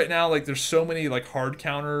arenas right now, like, there's so many like hard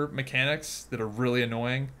counter mechanics that are really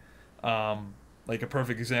annoying. Like a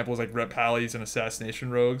perfect example is like Ret Pallies and Assassination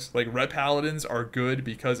Rogues. Like Ret Paladins are good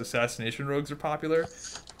because Assassination Rogues are popular,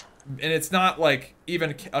 and it's not like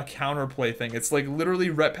even a counterplay thing. It's like literally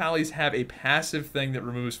Ret Pallies have a passive thing that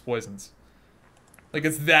removes poisons. Like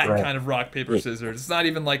it's that Right. kind of rock paper scissors. It's not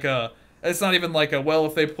even like a. It's not even like a, well,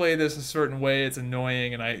 if they play this a certain way, it's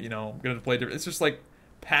annoying, and I'm gonna play different. It's just like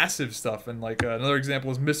passive stuff. And like another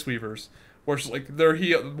example is Mistweavers, where it's like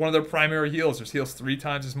one of their primary heals just heals 3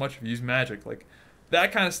 times as much if you use magic. Like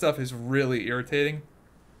that kind of stuff is really irritating.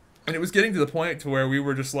 And it was getting to the point to where we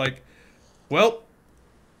were just like, well,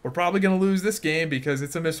 we're probably gonna lose this game because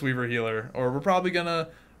it's a Mistweaver healer, or we're probably gonna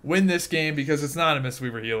win this game because it's not a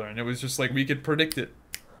Mistweaver healer. And it was just like we could predict it.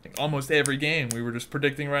 Like almost every game, we were just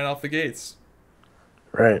predicting right off the gates.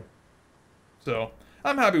 Right. So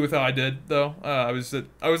I'm happy with how I did, though. I was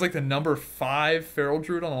like the number 5 Feral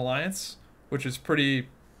Druid on Alliance, which is pretty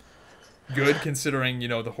good considering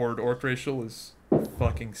the Horde Orc racial is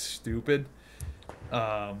fucking stupid.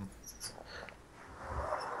 Yeah,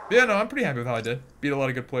 no, I'm pretty happy with how I did. Beat a lot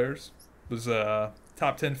of good players. Was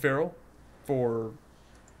top 10 Feral for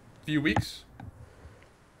a few weeks.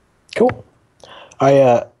 Cool.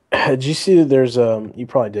 I did you see that there's you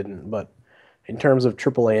probably didn't, but in terms of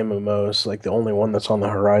AAA MMOs, like the only one that's on the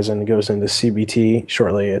horizon goes into CBT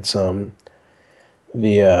shortly. It's the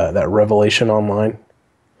that Revelation Online.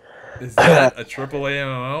 Is that a AAA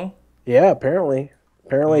MMO? Yeah, apparently.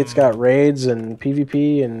 Apparently it's got raids and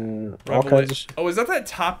PvP and all kinds of Oh, is that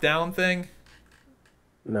top-down thing?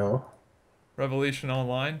 No. Revelation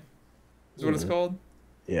Online? Is what it's called?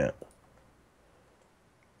 Yeah.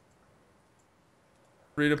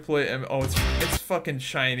 Free to play. Oh, it's fucking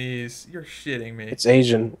Chinese. You're shitting me. It's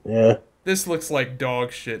Asian. Yeah. This looks like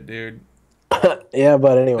dog shit, dude. Yeah,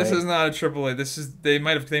 but anyway. This is not a AAA. This is they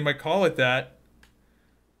might call it that.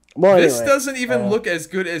 Well, This anyway, doesn't even look as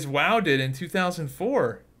good as WoW did in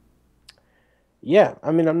 2004. Yeah,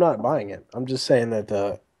 I mean, I'm not buying it. I'm just saying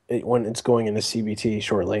that when it's going into CBT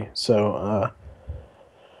shortly, so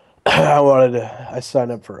I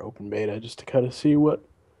signed up for open beta just to kind of see what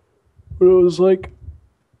it was like.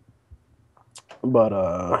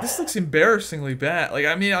 But This looks embarrassingly bad. Like,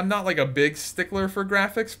 I mean, I'm not like a big stickler for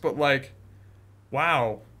graphics, but like,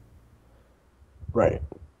 wow. right.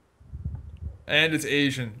 And it's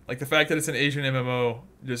Asian. Like the fact that it's an Asian MMO,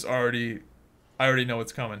 I already know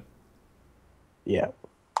what's coming. Yeah.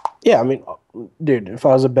 Yeah, I mean, dude, if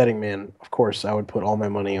I was a betting man, of course I would put all my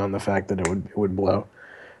money on the fact that it would blow.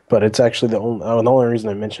 But it's actually the only reason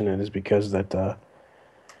I mention it is because that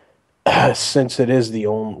since it is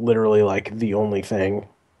literally like the only thing,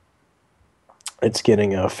 it's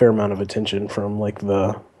getting a fair amount of attention from like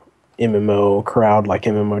the MMO crowd, like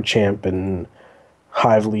MMO Champ and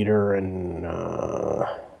Hive Leader and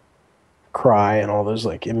Cry and all those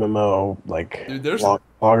like MMO like Dude, there's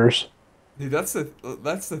bloggers. Dude, that's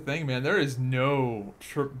the thing, man. There is no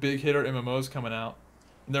big hitter MMOs coming out.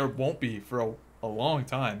 And there won't be for a long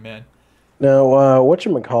time, man. No,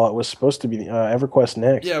 whatchamacallit was supposed to be EverQuest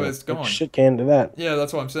Next. Yeah, but it's gone. Shit canned to that. Yeah,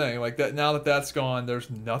 that's what I'm saying. Like that now that that's gone, there's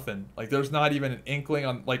nothing. Like there's not even an inkling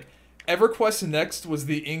on like EverQuest Next was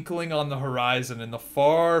the inkling on the horizon in the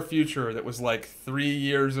far future that was like 3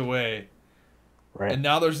 years away. Right. And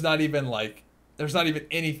now there's not even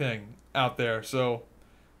anything out there. So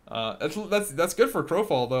that's good for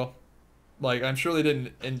CROWFALL though. Like I'm sure they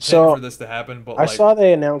didn't intend for this to happen, but I like saw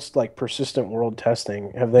they announced like persistent world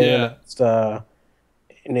testing. Have they announced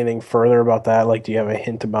anything further about that? Like, do you have a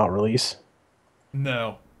hint about release?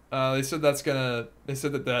 no. They said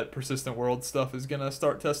that persistent world stuff is gonna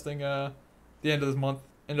start testing the end of this month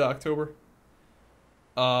into October.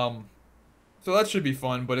 So that should be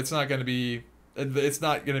fun, but it's not gonna be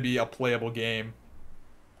a playable game.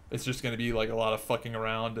 It's just gonna be like a lot of fucking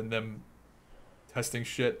around and them testing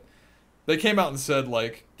shit. They came out and said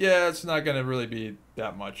like, yeah, it's not gonna really be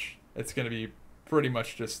that much. It's gonna be pretty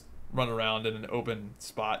much just run around in an open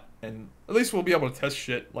spot, and at least we'll be able to test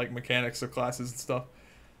shit like mechanics of classes and stuff.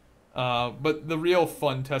 But the real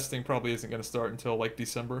fun testing probably isn't gonna start until like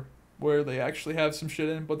December, where they actually have some shit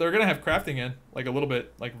in. But they're gonna have crafting in, like a little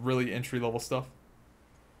bit, like really entry level stuff.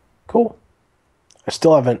 Cool. I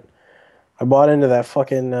still haven't. I bought into that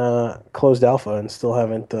fucking closed alpha and still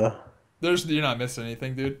haven't. You're not missing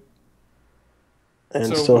anything, dude. And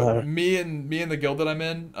So still haven't. me and the guild that I'm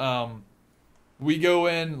in, we go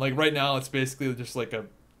in like right now. It's basically just like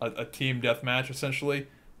a team deathmatch essentially.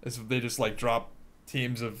 Is they just like drop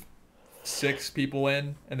teams of 6 people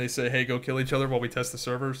in, and they say, "Hey, go kill each other while we test the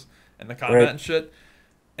servers and the combat Right. and shit."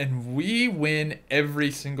 And we win every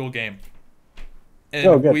single game,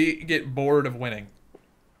 Oh, and good. we get bored of winning. Like,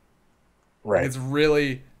 Right. it's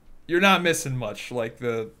really, you're not missing much. Like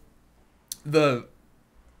the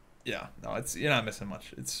yeah, no, it's you're not missing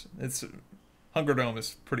much. It's Hunger Dome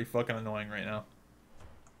is pretty fucking annoying right now.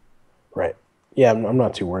 Right. Yeah, I'm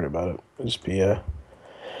not too worried about it. It'd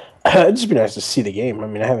just be nice to see the game. I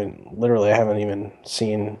mean, I haven't even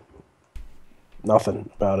seen nothing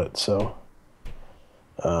about it. So,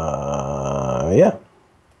 yeah.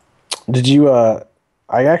 Did you?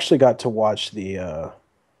 I actually got to watch the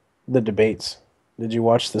debates. Did you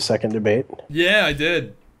watch the second debate? Yeah, I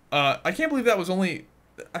did. I can't believe that was only.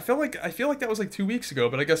 I feel like that was like 2 weeks ago,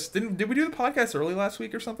 but I guess did we do the podcast early last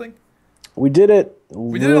week or something? We did it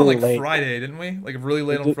We did it on really like late. Friday, didn't we? Like really We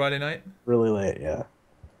late on did Friday night. really late. Yeah.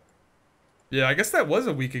 Yeah, I guess that was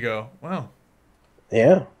a week ago. Wow.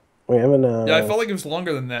 Yeah. We haven't. Yeah, I felt like it was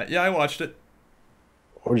longer than that. Yeah, I watched it.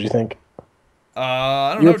 What did you think?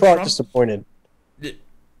 I don't You were know. probably Trump. disappointed.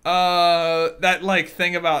 That like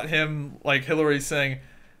thing about him, like Hillary saying,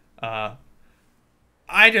 uh,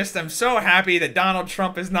 I just am so happy that Donald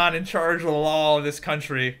Trump is not in charge of the law of this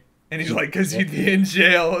country. And he's like, because Yeah. he'd be in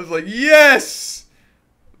jail. I was like, yes!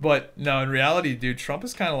 But no, in reality, dude, Trump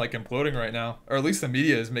is kind of like imploding right now. Or at least the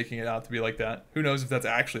media is making it out to be like that. Who knows if that's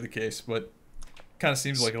actually the case, but kind of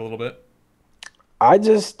seems like a little bit.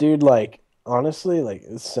 Dude, like, honestly, like,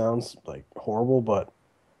 it sounds like horrible, but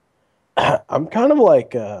I'm kind of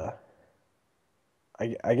like, I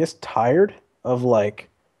guess tired of like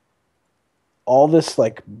all this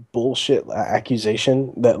like bullshit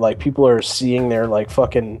accusation that like people are seeing their like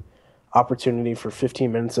fucking opportunity for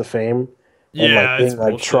 15 minutes of fame and like Yeah, it's being like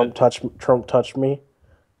bullshit. Trump touched me.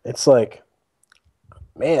 It's like,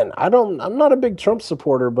 man, I'm not a big Trump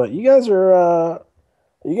supporter, but you guys are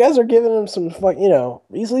giving him some fuck, at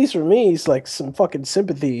least for me, he's like some fucking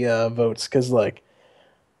sympathy votes cuz like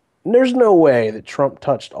there's no way that Trump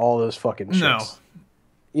touched all those fucking No. chicks.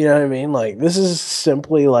 You know what I mean? Like this is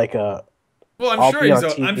simply like a Well, I'll be on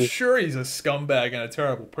I'm TV. sure he's a scumbag and a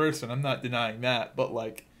terrible person. I'm not denying that, but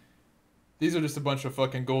like these are just a bunch of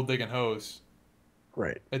fucking gold digging hoes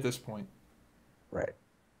Right, at this point. right.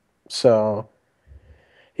 So,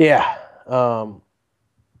 yeah. Um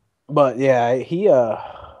but yeah,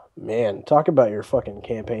 man, talk about your fucking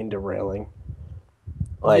campaign derailing.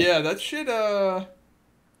 Like Yeah, that shit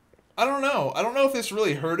I don't know. I don't know if this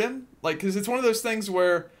really hurt him. Like cuz it's one of those things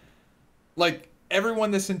where like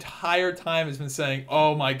everyone this entire time has been saying,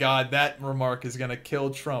 "Oh my god, that remark is going to kill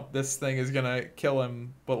Trump. This thing is going to kill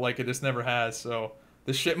him," but like it just never has. So,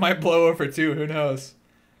 the shit might blow over too, who knows.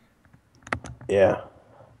 yeah.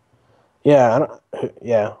 Yeah,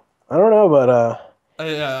 yeah. I don't know, but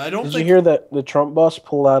I don't did you think hear that the Trump bus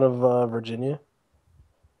pulled out of Virginia?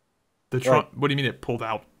 the Like Trump. What do you mean it pulled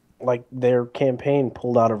out? like their campaign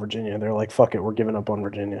pulled out of Virginia. They're like, "Fuck it, we're giving up on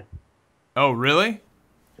Virginia." Oh, really?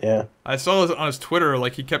 Yeah. I saw this on his Twitter.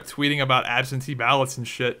 Like he kept tweeting about absentee ballots and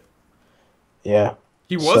shit. Yeah.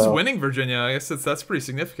 He was So, winning Virginia. I guess that's pretty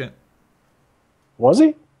significant. was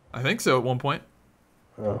he? I think so at one point.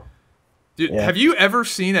 Oh, Dude, yeah. have you ever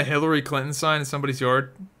seen a Hillary Clinton sign in somebody's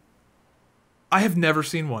yard? I have never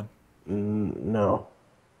seen one. No.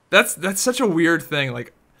 That's such a weird thing.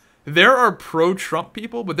 Like, there are pro-Trump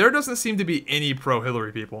people, but there doesn't seem to be any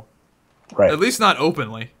pro-Hillary people. Right. At least not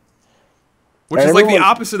openly. Which And is like the everyone,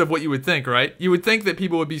 opposite of what you would think, right? You would think that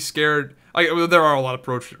people would be scared. Like, well, there are a lot of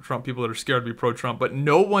pro-Trump people that are scared to be pro-Trump, but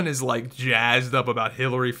no one is like jazzed up about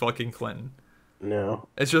Hillary fucking Clinton. no.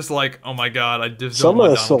 It's just like, oh my god, I just don't Some of want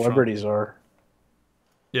the Donald Trump. celebrities are.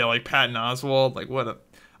 Yeah, like Patton Oswalt. Like, what a.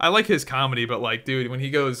 I like his comedy, but like, dude, when he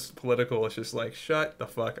goes political, it's just like, shut the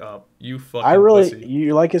fuck up, you I fucking really, pussy.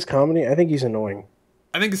 you like his comedy? I think he's annoying.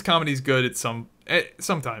 I think his comedy's good at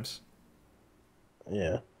sometimes.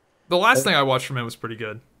 Yeah. The last thing I watched from him was pretty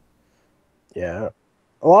good. Yeah.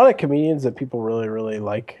 A lot of comedians that people really, really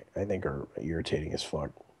like, I think are irritating as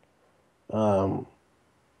fuck. Um,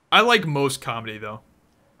 I like most comedy though.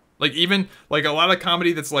 Like even like a lot of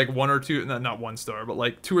comedy that's like 1 or 2, not 1 star, but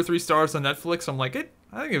like 2 or 3 stars on Netflix. I'm like it.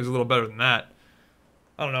 I think it was a little better than that.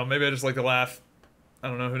 I don't know. Maybe I just like to laugh. I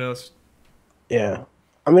don't know. Who knows? yeah.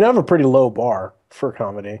 I mean, I have a pretty low bar for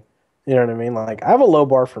comedy. You know what I mean? Like, I have a low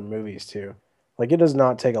bar for movies too. Like, it does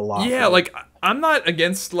not take a lot Yeah, for me. like I'm not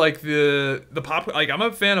against like the pop. Like I'm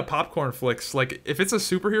a fan of popcorn flicks. Like if it's a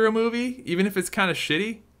superhero movie, even if it's kind of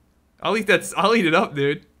shitty, I'll eat that. I'll eat it up,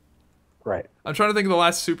 dude. Right. I'm trying to think of the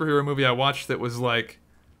last superhero movie I watched that was like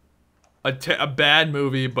a bad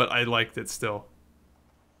movie, but I liked it still.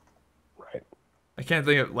 I can't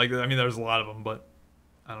think of like I mean there's a lot of them, but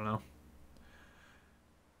I don't know.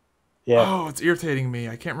 Yeah. Oh, it's irritating me.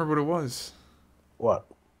 I can't remember what it was. What?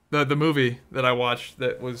 The movie that I watched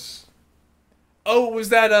that was oh, it was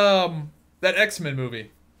that X-Men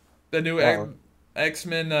movie. The new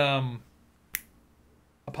X-Men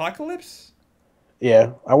Apocalypse?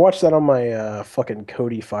 Yeah, I watched that on my fucking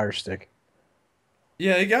CoD Fire Stick.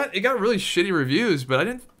 Yeah, it got really shitty reviews, but I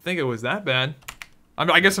didn't think it was that bad.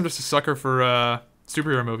 I guess I'm just a sucker for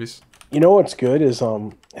superhero movies. You know what's good is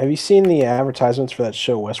have you seen the advertisements for that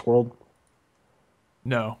show Westworld?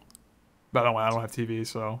 No. But I don't have TV,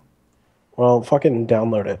 so Well, fucking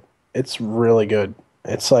download it. It's really good.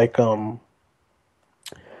 It's like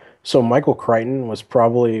so Michael Crichton was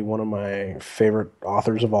probably one of my favorite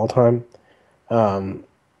authors of all time. I don't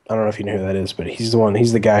know if you know who that is, but he's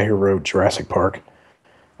the guy who wrote Jurassic Park.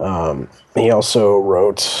 He also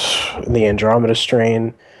wrote The Andromeda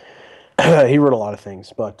Strain. He wrote a lot of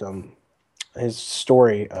things, but his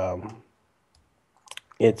story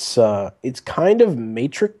it's kind of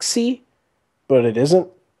Matrixy, but it isn't.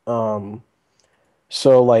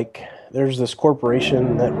 So like there's this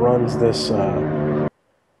corporation that runs this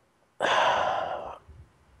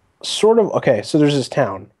sort of okay, so there's this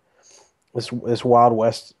town, this Wild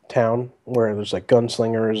West town where there's like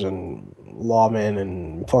gunslingers and lawmen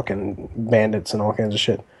and fucking bandits and all kinds of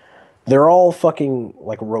shit. They're all fucking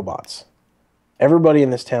like robots. Everybody in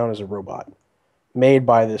this town is a robot made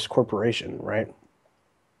by this corporation, right?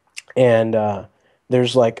 And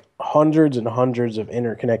there's like hundreds and hundreds of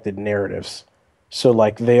interconnected narratives. So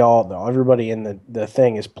like everybody in the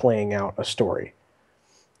thing is playing out a story,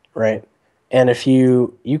 right? And if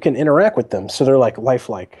you can interact with them, so they're like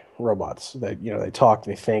lifelike robots that they talk,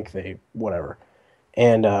 they think, they whatever.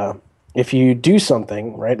 And if you do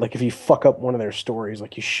something, right, like if you fuck up one of their stories,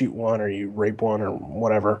 like you shoot one or you rape one or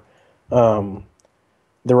whatever,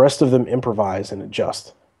 the rest of them improvise and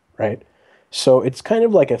adjust, right? So it's kind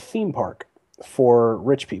of like a theme park for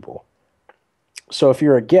rich people. So if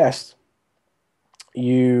you're a guest,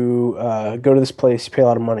 you go to this place, you pay a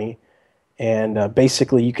lot of money, and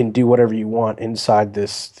basically you can do whatever you want inside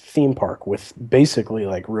this theme park with basically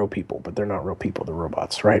like real people, but they're not real people, they're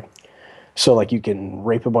robots, right? So like you can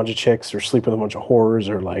rape a bunch of chicks or sleep with a bunch of whores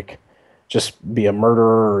or like just be a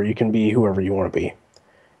murderer or you can be whoever you want to be.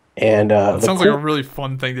 And that sounds like a really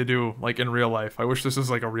fun thing to do, like in real life. I wish this was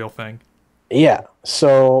like a real thing. Yeah.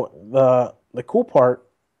 So the cool part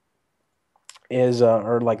is,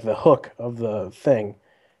 or like the hook of the thing,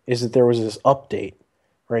 is that there was this update,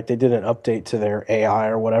 right? They did an update to their AI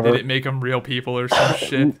or whatever. Did it make them real people or some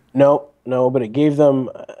shit? No, but it gave them,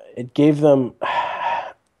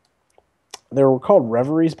 they were called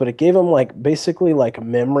reveries, but it gave them like basically like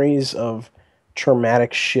memories of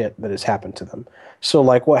traumatic shit that has happened to them. So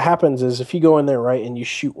like what happens is if you go in there, right, and you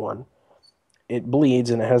shoot one, it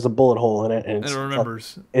bleeds and it has a bullet hole in it, and it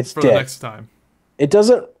remembers it's for dead. The next time. It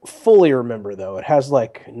doesn't fully remember though. It has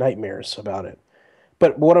like nightmares about it.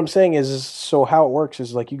 But what I'm saying is so how it works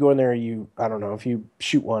is like you go in there, I don't know, if you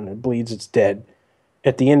shoot one, it bleeds, it's dead.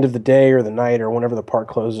 At the end of the day or the night or whenever the park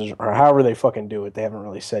closes or however they fucking do it, they haven't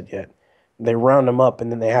really said yet. They round them up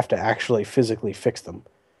and then they have to actually physically fix them.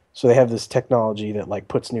 So they have this technology that like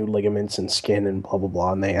puts new ligaments and skin and blah blah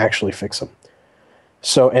blah, and they actually fix them.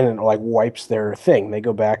 So and it like wipes their thing. They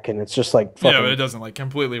go back and it's just like fucking, yeah, but it doesn't like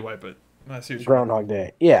completely wipe it. I see what Groundhog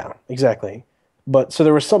Day. Yeah, exactly. But so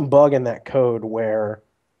there was some bug in that code where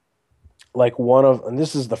like and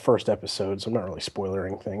this is the first episode, so I'm not really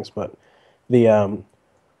spoilering things, but the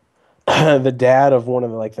the dad of one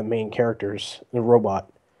of the main characters, the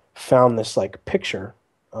robot, found this like picture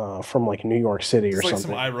from like New York City or something. It's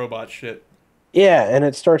like some iRobot shit. Yeah, and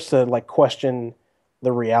it starts to like question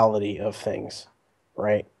the reality of things,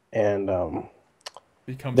 right? And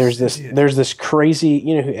there's this crazy,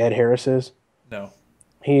 you know who Ed Harris is? No.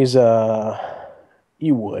 He's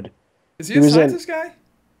you would. Is he a scientist guy?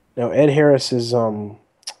 No, Ed Harris is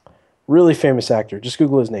really famous actor. Just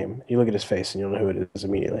Google his name. You look at his face and you'll know who it is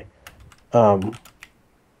immediately.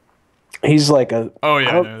 He's like a oh yeah,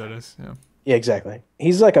 I know who that is. Yeah. Yeah, exactly.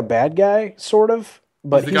 He's like a bad guy, sort of.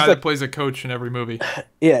 But he's the guy that plays a coach in every movie.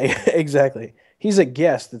 Yeah, exactly. He's a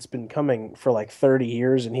guest that's been coming for like 30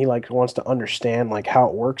 years, and he like wants to understand like how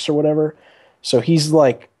it works or whatever. So he's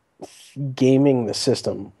like gaming the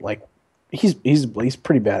system. Like he's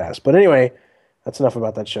pretty badass. But anyway, that's enough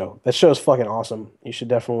about that show. That show is fucking awesome. You should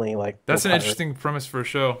definitely like. That's an interesting premise for a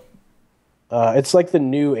show. It's like the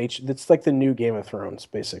new It's like the new Game of Thrones,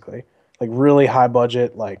 basically. Like really high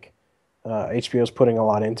budget. Like HBO's putting a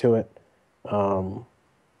lot into it.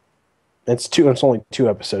 It's only 2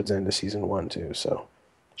 episodes into season 1 too, so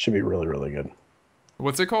should be really, really good.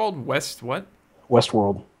 What's it called? West what?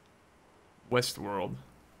 Westworld. Westworld.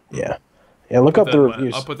 Yeah. Yeah, look up the I'll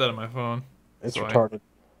reviews. put that in my phone. It's So retarded.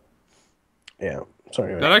 Yeah. So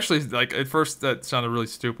anyway. that actually like at first that sounded really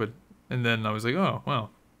stupid, and then I was like, oh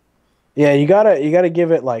well. Yeah, you gotta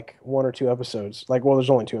give it like 1 or 2 episodes. Like, well, there's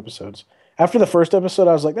only 2 episodes. After the first episode,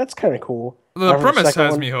 I was like, that's kind of cool. The After the premise second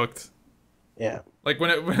has one, me hooked. yeah, Like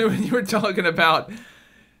when you were talking about,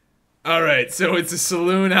 all right, so it's a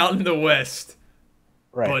saloon out in the West,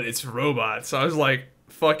 right, but it's robots. I was like,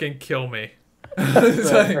 fucking kill me.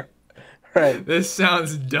 It's right, like, right. this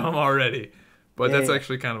sounds dumb already, but Yeah, that's yeah.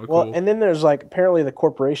 actually kind of a Well, cool. and then there's like apparently the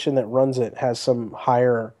corporation that runs it has some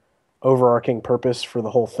higher overarching purpose for the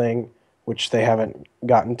whole thing, which they haven't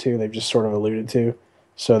gotten to. They've just sort of alluded to.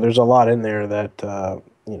 So there's a lot in there that a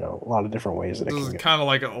lot of different ways that it This can is go. kind of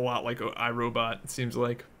like a lot like iRobot, it seems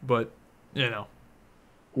like, but you know,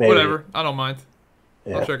 Maybe, whatever. I don't mind.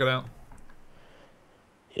 I'll yeah, check it out.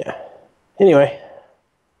 yeah. Anyway,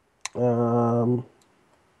 um,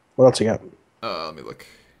 what else you got? Let me look.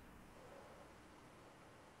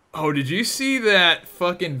 Oh, did you see that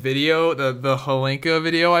fucking video, the Holinka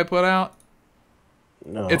video I put out?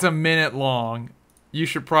 It's No. a minute long. You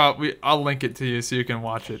should probably. I'll link it to you so you can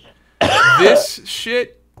watch it. This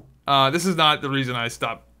shit. This is not the reason I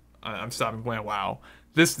stopped. I'm stopping playing WoW.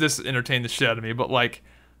 This entertained the shit out of me. But like,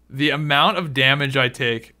 the amount of damage I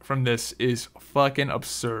take from this is fucking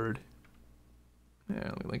absurd. Yeah,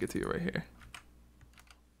 let me link it to you right here.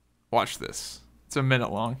 Watch this. It's a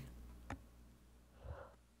minute long.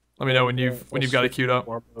 Let me know when you've got it queued up.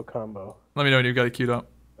 Wombo combo. Let me know when you've got it queued up.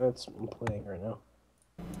 I'm playing right now.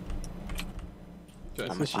 Okay,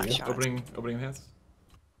 I'm so a five shot. opening enhance.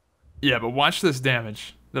 Yeah, but watch this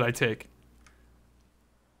damage that I take.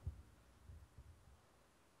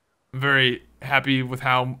 I'm very happy with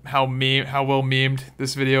how well memed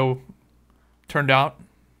this video turned out.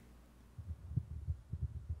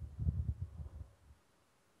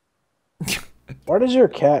 Why do you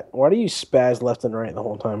spaz left and right the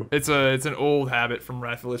whole time? It's an old habit from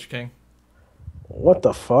Wrath of the Lich King. What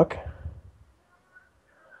the fuck?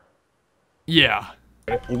 Yeah.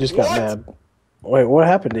 You just got mad. Wait, what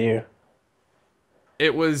happened to you?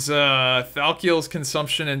 It was Thalkiel's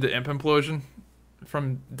consumption into Imp Implosion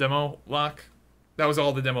from demo lock. That was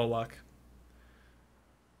all the demo lock.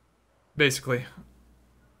 Basically.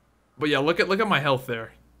 But yeah, look at my health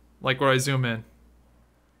there. Like where I zoom in.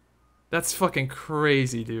 That's fucking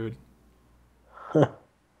crazy, dude.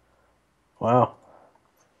 Wow.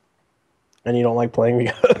 And you don't like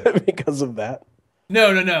playing because of that?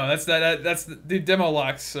 No. That's the demo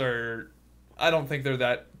locks are. I don't think they're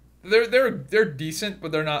that. They're decent,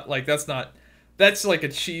 but they're not like that's not. That's like a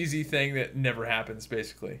cheesy thing that never happens.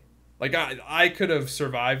 Basically, like I could have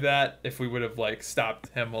survived that if we would have like stopped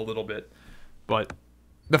him a little bit, but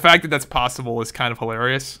the fact that that's possible is kind of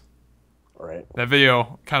hilarious. Right. That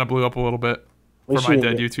video kind of blew up a little bit for my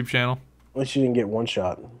dead YouTube channel. At least you didn't get one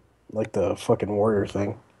shot, like the fucking warrior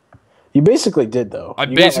thing. You basically did though. I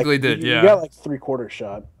basically did, yeah. You got like 3/4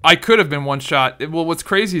 shot. I could have been one shot. Well, what's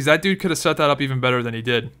crazy is that dude could have set that up even better than he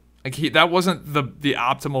did. Like that wasn't the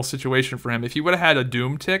optimal situation for him. If he would have had a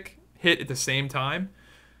doom tick hit at the same time,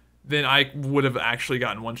 then I would have actually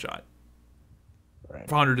gotten one shot. Right.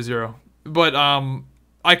 100-0. But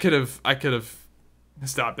I could have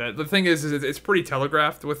stopped that. The thing is it's pretty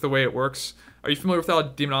telegraphed with the way it works. Are you familiar with how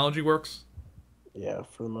demonology works? Yeah,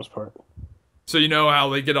 for the most part. So you know how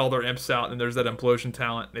they get all their imps out and there's that implosion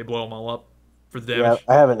talent. They blow them all up for the Yeah, damage.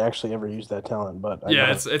 I haven't actually ever used that talent, but I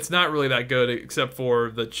know. It's not really that good except for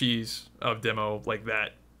the cheese of demo like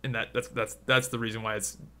that, and that's the reason why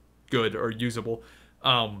it's good or usable.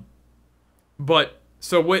 But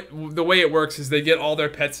so the way it works is they get all their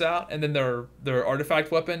pets out, and then their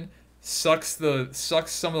artifact weapon sucks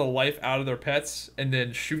some of the life out of their pets, and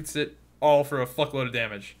then shoots it all for a fuckload of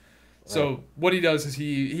damage. So Right. what he does is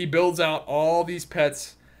he builds out all these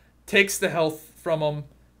pets, takes the health from them,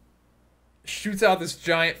 shoots out this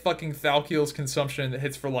giant fucking Thalkiel's consumption that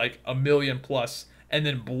hits for like 1,000,000 plus, and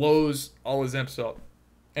then blows all his imps up.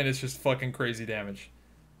 And it's just fucking crazy damage.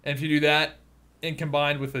 And if you do that, and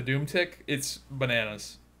combined with the Doom Tick, it's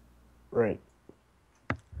bananas. Right.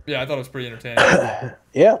 Yeah, I thought it was pretty entertaining.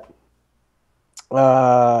 Yeah.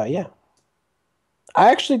 Yeah. I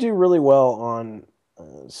actually do really well on.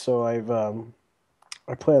 So I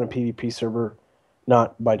play on a PvP server,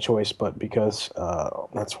 not by choice, but because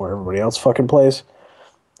that's where everybody else fucking plays.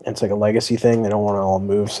 And it's like a legacy thing. They don't want to all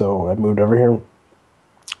move, so I moved over here.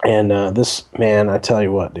 And this man, I tell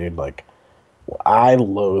you what, dude, like I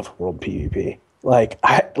loathe world PvP.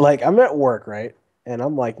 I'm at work, right? And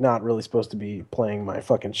I'm like not really supposed to be playing my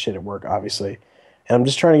fucking shit at work, obviously. And I'm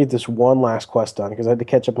just trying to get this one last quest done because I had to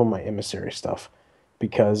catch up on my emissary stuff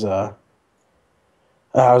because I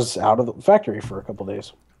was out of the factory for a couple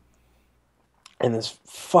days. And this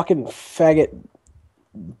fucking faggot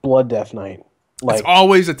Blood Death Knight, It's like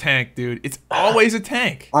always a tank, dude. It's always a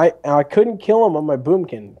tank. I couldn't kill him on my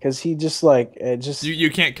boomkin because he just like it just You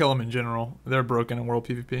can't kill them in general. They're broken in world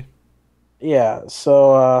PvP. yeah.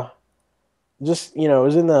 So just it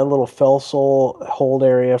was in that little Fell Soul hold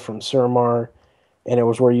area from Suramar, and it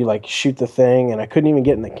was where you like shoot the thing, and I couldn't even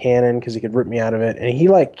get in the cannon because he could rip me out of it, and he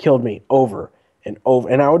like killed me over and over,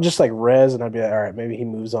 and I would just like res, and I'd be like, all right, maybe he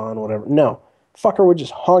moves on, whatever. No, fucker would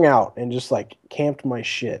just hung out and just like camped my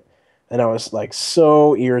shit. And I was like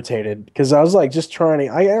so irritated because I was like just trying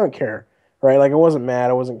to. I don't care, right? Like I wasn't mad.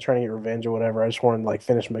 I wasn't trying to get revenge or whatever. I just wanted to like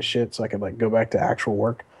finish my shit so I could like go back to actual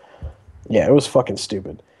work. Yeah, it was fucking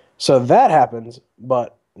stupid. So that happens,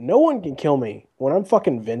 but no one can kill me when I'm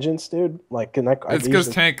fucking vengeance, dude. Like, It's because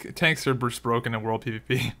tanks are just broken in world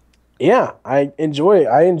PvP. Yeah, I enjoy.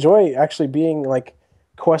 I enjoy actually being like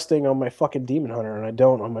questing on my fucking demon hunter, and I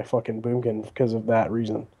don't on my fucking boomkin because of that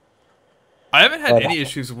reason. I haven't had any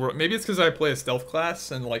issues. Maybe it's because I play a stealth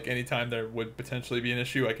class, and like anytime there would potentially be an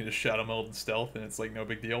issue, I can just shadow meld and stealth, and it's like no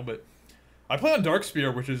big deal. But I play on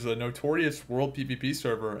Darkspear, which is a notorious world PvP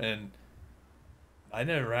server, and I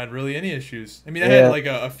never had really any issues. I mean, I had like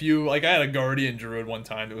a few. Like I had a guardian druid one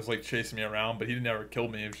time that was like chasing me around, but he never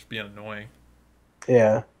killed me. It was just being annoying.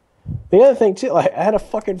 Yeah. The other thing too, like I had a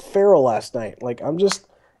fucking feral last night. Like I'm just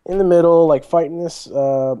in the middle, like fighting this,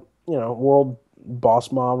 world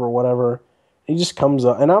boss mob or whatever. He just comes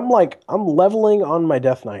up, and I'm leveling on my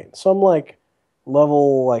Death Knight, so I'm like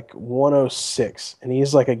level like 106, and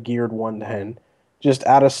he's like a geared 110. Just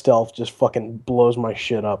out of stealth, just fucking blows my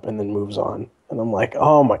shit up, and then moves on. And I'm like,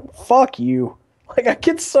 oh my, fuck you! Like I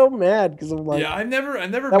get so mad because I'm like, yeah, I've never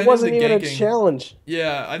that been wasn't into even ganking. a challenge.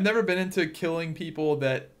 Yeah, I've never been into killing people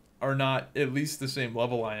that are not at least the same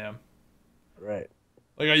level I am. Right.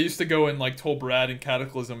 Like I used to go in like Tolbrad and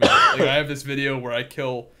Cataclysm. And, like I have this video where I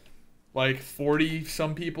kill like 40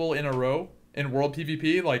 some people in a row in world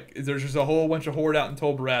PvP. Like there's just a whole bunch of horde out in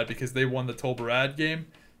Tolbrad because they won the Tolbrad game,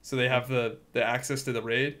 so they have the access to the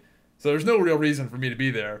raid. So there's no real reason for me to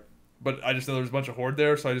be there, but I just know there's a bunch of horde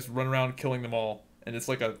there, so I just run around killing them all. And it's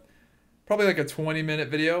like probably like a 20-minute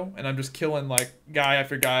video, and I'm just killing like guy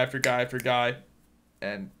after guy after guy after guy,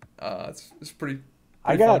 and it's pretty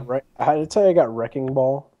I fun. had to tell you, I got Wrecking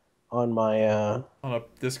Ball on my On a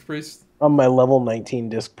Disc Priest. on my level 19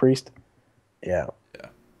 Disc Priest. Yeah. Yeah.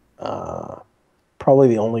 Probably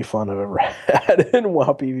the only fun I've ever had in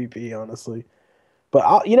WoW PvP, honestly. But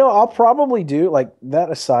I'll probably do like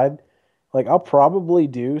that aside. Like I'll probably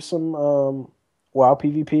do some WoW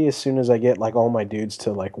PvP as soon as I get like all my dudes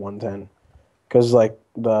to like 110, because like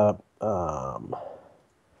the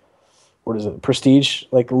what is it, prestige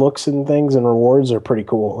like looks and things and rewards are pretty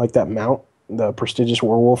cool. Like that mount, the prestigious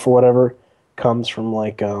werewolf or whatever, comes from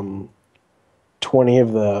like 20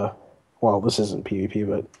 of the, well, this isn't PvP,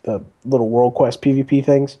 but the little world quest PvP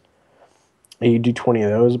things. And you do 20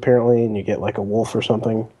 of those apparently, and you get like a wolf or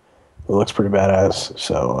something. It looks pretty badass.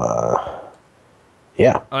 So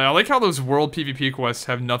yeah. I like how those world PvP quests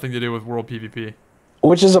have nothing to do with world PvP.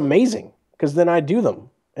 Which is amazing, because then I do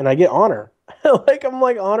them and I get honor. Like I'm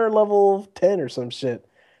like honor level 10 or some shit,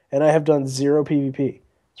 and I have done 0 PvP.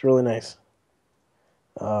 It's really nice.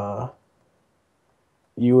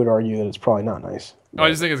 You would argue that it's probably not nice. I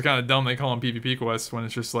just think it's kind of dumb they call them PvP quests when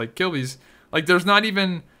it's just like kill these. Like there's not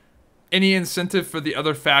even any incentive for the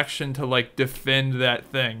other faction to like defend that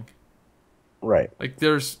thing. Right. Like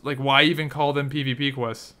there's like why even call them PvP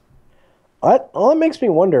quests? All it makes me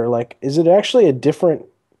wonder, like, is it actually a different,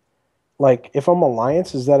 like, if I'm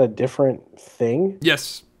Alliance, is that a different thing?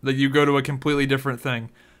 Yes, that you go to a completely different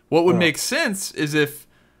thing. What would make sense is if,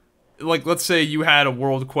 like, let's say you had a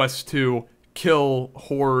world quest to kill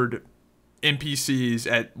horde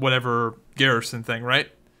NPCs at whatever garrison thing,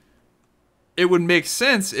 right? It would make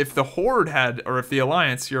sense if the horde had, or if the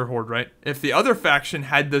Alliance, your horde, right? If the other faction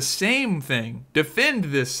had the same thing, defend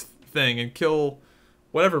this thing and kill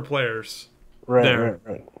whatever players there.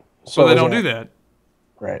 Right. So they don't do that.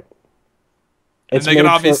 Right. And they can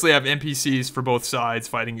obviously have NPCs for both sides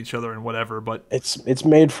fighting each other and whatever, but it's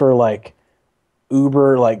made for like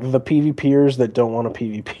uber, like the PvPers that don't want a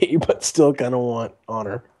PvP but still kind of want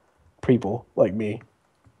honor, people like me.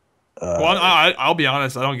 Well, I'll be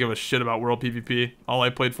honest, I don't give a shit about world PvP. All I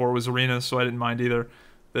played for was arenas, so I didn't mind either.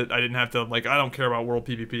 That I didn't have to, like, I don't care about world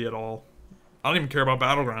PvP at all. I don't even care about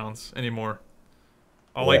battlegrounds anymore.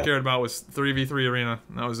 All I cared about was 3v3 arena,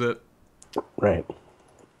 and that was it. Right.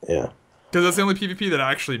 Yeah. Because that's the only PvP that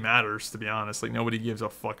actually matters, to be honest. Like, nobody gives a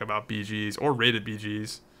fuck about BGs or rated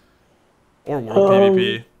BGs or world Um,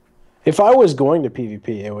 PvP. if I was going to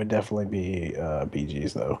PvP, it would definitely be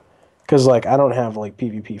BGs though, because like I don't have like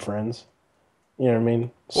PvP friends. You know what I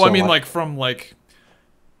mean? Well, I So mean, like like, from, like...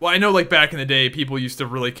 Well, I know, like, back in the day, people used to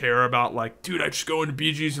really care about, like, dude, I just go into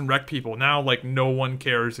BGs and wreck people. Now, like, no one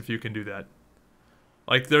cares if you can do that.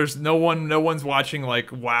 Like, there's no one's watching,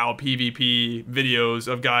 like, WoW PvP videos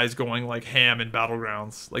of guys going, like, ham in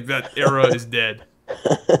Battlegrounds. Like, that era is dead.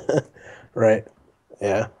 right,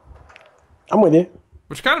 yeah, I'm with you.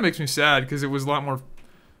 Which kind of makes me sad, because it was a lot more...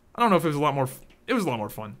 I don't know if it was a lot more... It was a lot more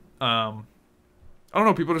fun. I don't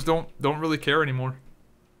know, people just don't really care anymore.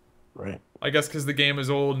 Right. I guess because the game is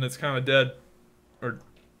old and it's kind of dead. Or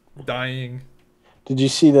dying. Did you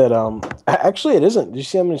see that? Actually, it isn't. Did you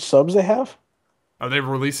see how many subs they have? Are they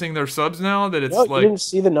releasing their subs now? That No, it's you like... didn't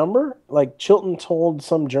see the number? Like Chilton told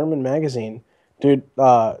some German magazine, dude,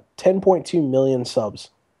 10.2 million subs.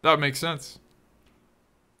 That would make sense.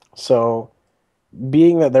 So,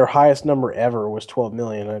 being that their highest number ever was 12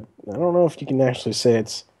 million, I don't know if you can actually say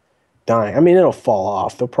it's dying. I mean, it'll fall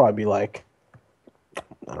off. They'll probably be like,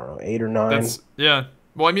 I don't know, 8 or 9. That's... Yeah.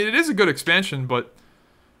 Well, I mean, it is a good expansion, but...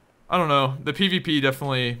 I don't know. The PvP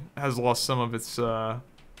definitely has lost some of its, I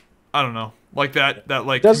don't know. Like that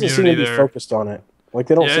like Doesn't seem to community be there. focused on it. Like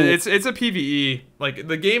they don't Yeah, seem it's a PvE. Like,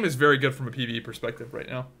 the game is very good from a PvE perspective right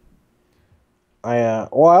now.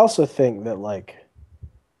 well, I also think that like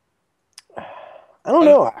I don't I don't,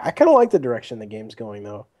 know. I kind of like the direction the game's going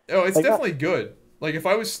though. oh, it's Like not definitely good. Like, if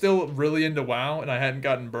I was still really into WoW and I hadn't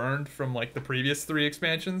gotten burned from, like, the previous 3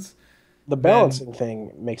 expansions, the then... balancing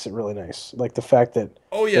thing makes it really nice. Like the fact that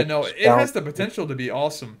Oh, yeah, they no, just it has balance. the potential to be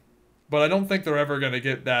awesome. But I don't think they're ever going to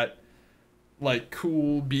get that, like,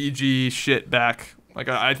 cool BG shit back. Like,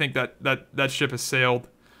 I think that ship has sailed.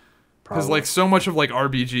 Because, Probably like, so much of, like,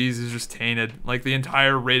 RBGs is just tainted. Like, the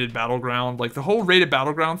entire rated battleground, like, the whole rated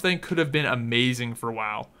battleground thing could have been amazing for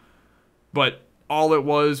WoW. But all it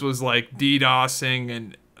was, like, DDoSing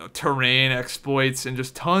and terrain exploits and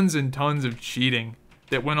just tons and tons of cheating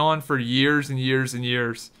that went on for years and years and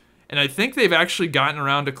years. And I think they've actually gotten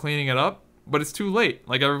around to cleaning it up, but it's too late.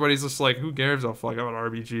 Like, everybody's just like, who cares a fuck about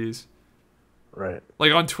RBGs? right.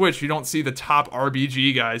 Like, on Twitch, you don't see the top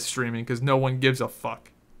RBG guys streaming because no one gives a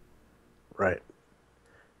fuck. Right.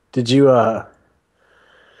 Did you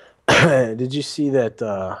did you see that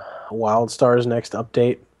WildStar's next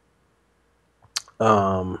update?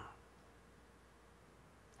 Um,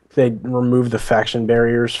 they removed the faction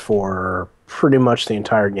barriers for pretty much the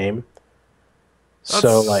entire game. That's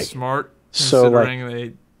So like smart, so like considering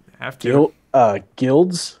they have to.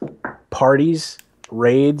 guilds, parties,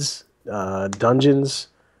 raids, dungeons,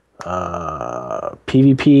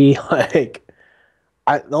 PvP. Like,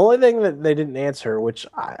 the only thing that they didn't answer, which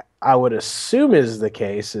I would assume is the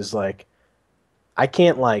case, is like I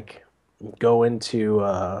can't like go into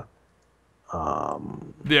The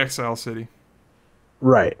Exile City.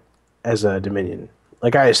 right as a Dominion.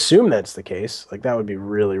 Like I assume that's the case. Like that would be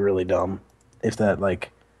really really dumb if that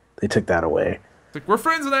like they took that away. It's like, we're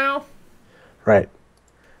friends now. Right.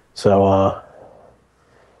 So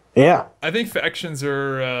yeah. I think factions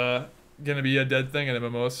are gonna be a dead thing in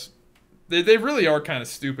MMOs. They really are kind of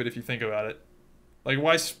stupid if you think about it. Like,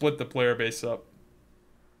 why split the player base up?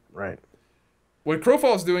 Right. What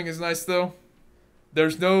CROWFALL is doing is nice, though.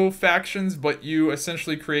 There's no factions, but you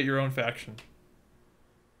essentially create your own faction.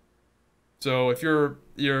 So if your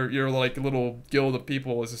like little guild of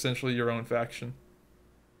people is essentially your own faction.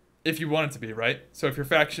 If you want it to be, right? So if your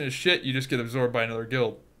faction is shit, you just get absorbed by another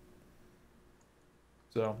guild.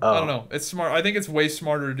 So, I don't Oh. know. It's smart. I think it's way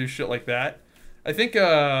smarter to do shit like that. I think,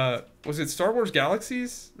 was it Star Wars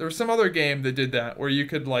Galaxies? There was some other game that did that, where you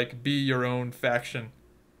could, like, be your own faction.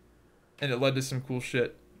 And it led to some cool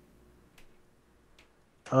shit.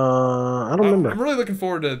 I don't remember. I'm really looking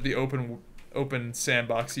forward to the open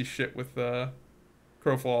sandboxy shit with,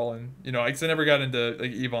 CROWFALL. And, you know, 'cause I never got into,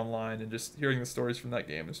 like, EVE Online, and just hearing the stories from that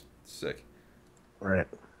game is sick. Right.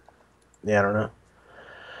 Yeah, I don't know.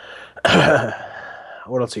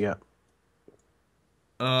 What else you got?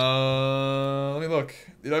 Let me look.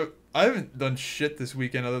 Dude, I haven't done shit this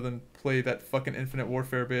weekend other than play that fucking Infinite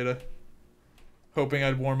Warfare beta. Hoping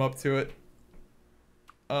I'd warm up to it.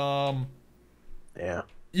 Yeah.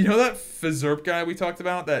 You know that Phizzurp guy we talked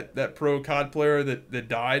about? That pro COD player that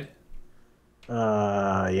died?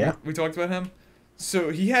 Yeah. We talked about him? So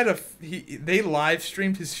he had they live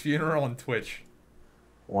streamed his funeral on Twitch.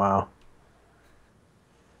 Wow.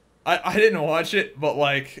 I didn't watch it, but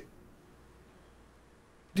like,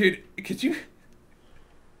 dude, could you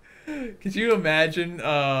imagine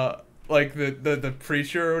like the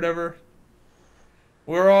preacher or whatever.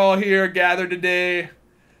 We're all here gathered today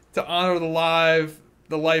to honor the life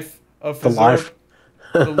of The Phizzurp, life.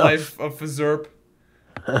 the life of Phizzurp,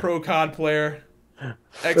 pro COD player,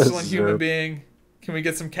 excellent human Phizzurp. being. Can we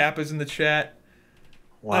get some kappas in the chat?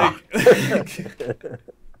 Wow. Like,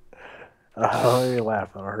 Oh, you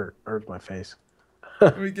laugh. That hurt my face.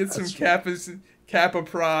 can we get some That's kappas, kappa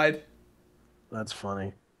pride? that's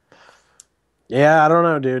funny. Yeah, I don't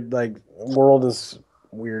know, dude. Like, world is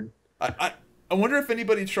weird. I, I I wonder if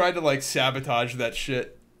anybody tried to like sabotage that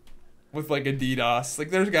shit with like a DDoS. Like,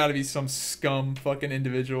 there's got to be some scum fucking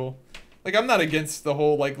individual. Like, I'm not against the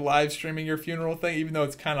whole like live streaming your funeral thing, even though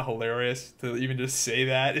it's kind of hilarious to even just say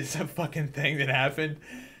that is a fucking thing that happened.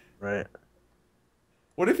 Right.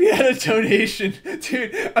 What if he had a donation,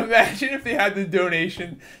 dude? Imagine if they had the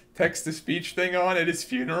donation text to speech thing on at his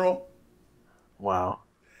funeral. Wow.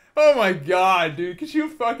 Oh my god, dude! Could you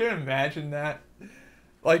fucking imagine that?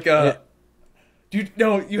 Like, Yeah. dude,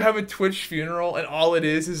 no, you have a Twitch funeral, and all it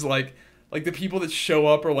is like the people that show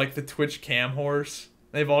up are like the Twitch cam whores.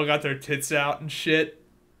 They've all got their tits out and shit.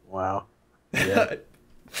 Wow. Yeah. Like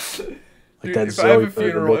Dude, that if I have Zoe a Burger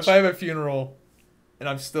funeral, if I bitch. have a funeral, and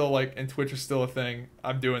I'm still like, and Twitch is still a thing,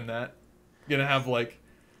 I'm doing that. Gonna have like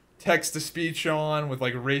text to speech on with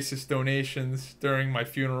like racist donations during my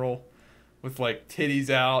funeral, with like titties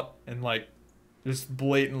out and like just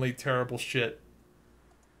blatantly terrible shit.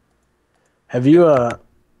 Have you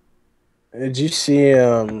did you see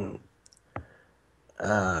you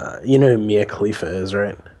know who Mia Khalifa is,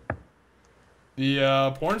 right?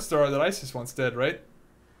 The porn star that ISIS once did, right?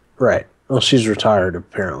 Right. Well, she's retired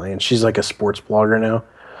apparently, and she's like a sports blogger now.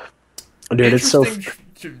 Dude, it's so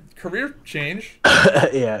Interesting career change.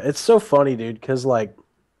 yeah, it's so funny, dude, because like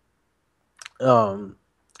um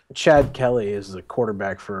Chad Kelly is the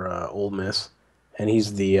quarterback for Ole Miss, and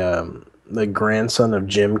he's the grandson of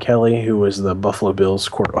Jim Kelly, who was the Buffalo Bills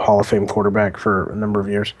Hall of Fame quarterback for a number of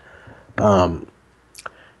years. Um,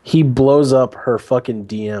 he blows up her fucking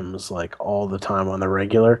DMs like all the time on the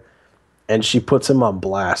regular, and she puts him on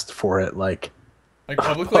blast for it. Like, Like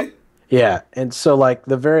publicly? yeah, and so like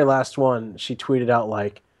the very last one, she tweeted out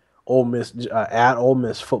like Ole Miss at Ole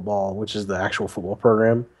Miss football, which is the actual football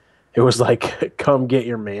program. It was like, "Come get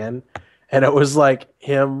your man," and it was like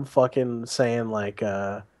him fucking saying like,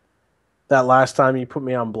 "That last time you put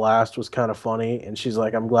me on blast was kind of funny," and she's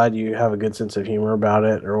like, "I'm glad you have a good sense of humor about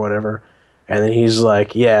it," or whatever. And then he's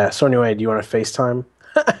like, "Yeah. So anyway, do you want to FaceTime?"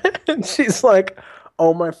 And she's like,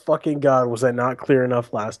 "Oh my fucking god, was I not clear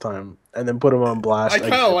enough last time?" And then put him on I blast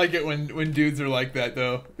kind of again. like it when dudes are like that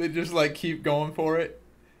though. They just like keep going for it,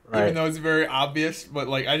 even Right. though it's very obvious. But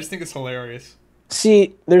like, I just think it's hilarious.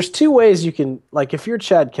 See, there's two ways you can like if you're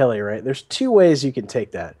Chad Kelly, right? There's two ways you can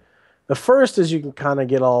take that. The first is you can kind of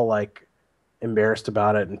get all like embarrassed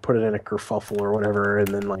about it and put it in a kerfuffle or whatever, and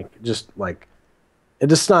then like just like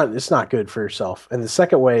it's not good for yourself. And the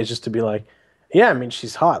second way is just to be like, yeah, I mean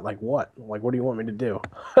she's hot. Like what? Like what do you want me to do?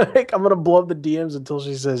 Like I'm gonna blow up the DMs until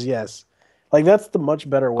she says yes. Like that's the much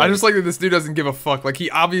better I way. just like that this dude doesn't give a fuck. Like, he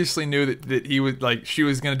obviously knew that he would like she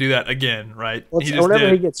was gonna do that again, right? Well, He it's just whenever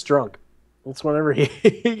he did. gets drunk. It's whenever he,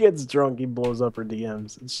 he gets drunk, he blows up her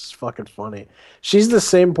DMs. It's just fucking funny. She's the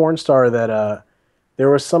same porn star that there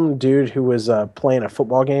was some dude who was playing a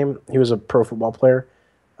football game. He was a pro football player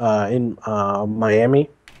in Miami,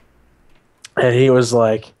 and he was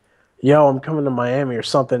like, "Yo, I'm coming to Miami" or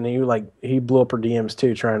something. And he blew up her DMs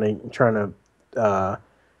too, trying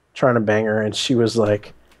to bang her, and she was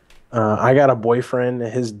like, "I got a boyfriend.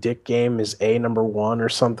 His dick game is a number one or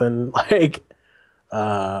something." Like,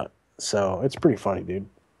 uh, so it's pretty funny, dude.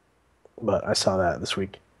 But I saw that this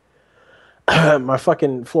week. My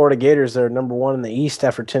fucking Florida Gators are number one in the East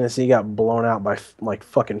after Tennessee got blown out by like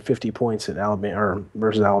fucking 50 points at Alabama or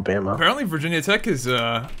versus Alabama. Apparently, Virginia Tech is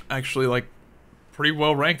actually like pretty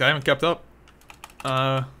well ranked. I haven't kept up.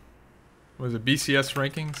 Was it BCS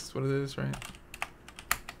rankings? That's what it is, right?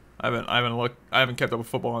 I haven't kept up with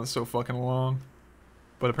football in so fucking long.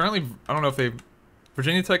 But apparently, I don't know if they.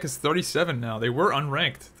 Virginia Tech is 37 now. They were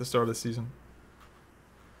unranked at the start of the season.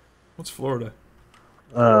 What's Florida?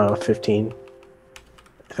 15,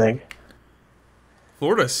 I think.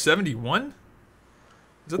 Florida 71? Is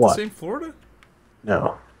that the What? same Florida?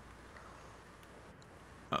 No.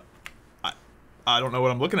 I don't know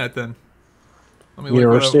what I'm looking at then. Let me look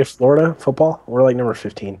University that of Florida football. We're like number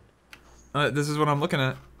 15. up. This is what I'm looking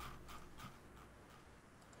at.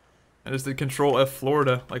 And it's the Control F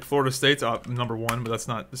Florida. Like Florida State's number one, but that's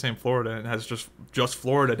not the same Florida. It has just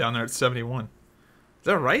Florida down there at 71. Is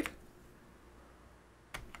that right?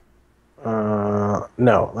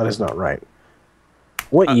 No, that is not right.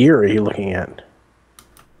 What year are you looking at?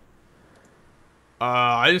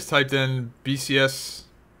 I just typed in BCS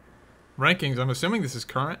rankings. I'm assuming this is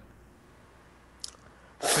current.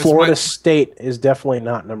 Florida State is definitely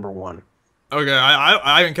not #1. Okay,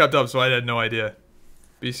 I haven't kept up, so I had no idea.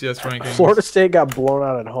 BCS rankings. Florida State got blown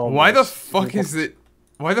out at home. Why the fuck is it?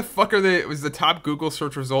 Why the fuck are they? Was the top Google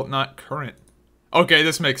search result not current? Okay,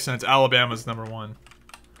 this makes sense. Alabama's #1.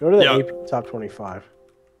 Go to the AP top 25.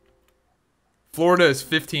 Florida is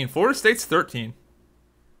 15. Florida State's 13.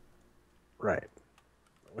 Right.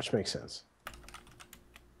 Which makes sense.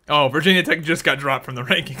 Oh, Virginia Tech just got dropped from the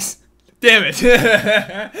rankings. Damn it.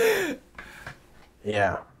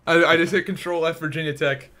 Yeah. I just hit Control F Virginia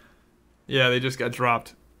Tech. Yeah, they just got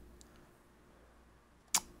dropped.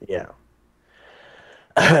 Yeah.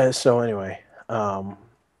 So anyway,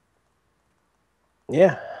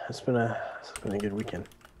 yeah, it's been a good weekend.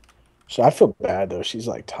 So I feel bad though. She's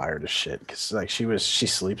like tired as shit because like she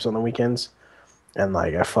sleeps on the weekends, and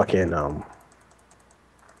like I fucking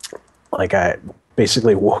like I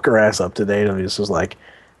basically woke her ass up today and just was like,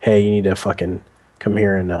 hey, you need to fucking come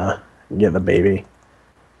here and get the baby.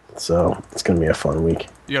 So it's gonna be a fun week.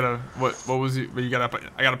 You gotta what was it? I got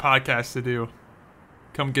a podcast to do.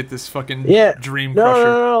 Come get this fucking dream crusher.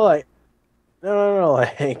 No,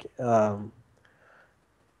 like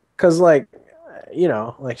cause like you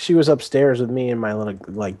know, like she was upstairs with me in my little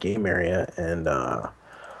like game area, and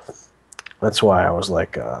that's why I was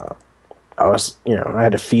like I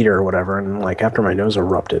had to feed her or whatever, and like after my nose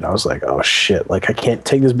erupted, I was like, oh shit, like I can't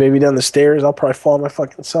take this baby down the stairs, I'll probably fall my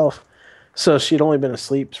fucking self. So she'd only been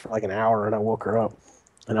asleep for like an hour, and I woke her up,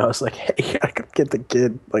 and I was like, hey, I could get the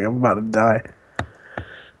kid, like I'm about to die.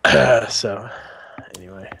 So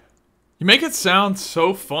anyway, you make it sound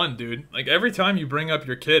so fun, dude. Like every time you bring up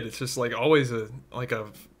your kid, it's just like always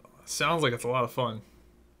sounds like it's a lot of fun.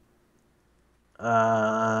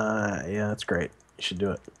 Yeah, that's great. You should do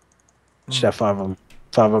it. You should have 5 of them.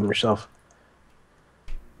 5 of them yourself.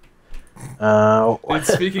 Dude,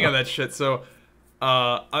 speaking of that shit, so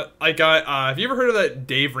I got. Have you ever heard of that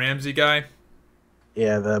Dave Ramsey guy?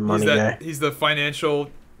 Yeah, the money guy. He's the financial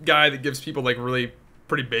guy that gives people like really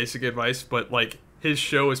pretty basic advice, but like his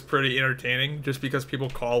show is pretty entertaining just because people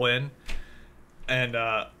call in, and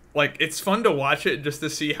like it's fun to watch it just to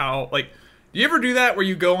see how like. Do you ever do that where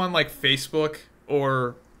you go on like Facebook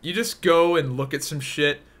or you just go and look at some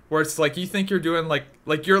shit where it's like you think you're doing like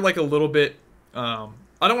you're like a little bit I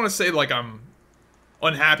don't want to say like I'm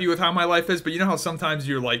unhappy with how my life is, but you know how sometimes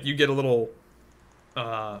you're like you get a little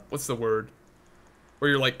what's the word?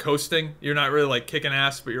 Where you're like coasting. You're not really like kicking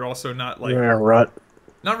ass, but you're also not like you're in a rut.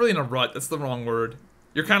 Not really in a rut. That's the wrong word.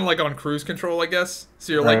 You're kind of like on cruise control, I guess.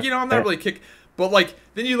 So you're like, you know, I'm not really kick. But like,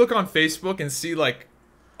 then you look on Facebook and see like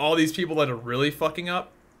all these people that are really fucking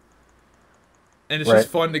up, and it's just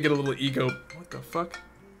fun to get a little ego. What the fuck?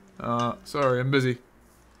 Sorry, I'm busy.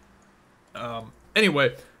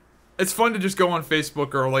 Anyway, it's fun to just go on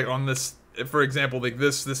Facebook or like on this. For example, like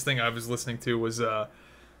this thing I was listening to was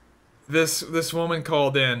this woman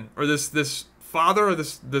called in, or this father or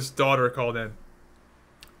this daughter called in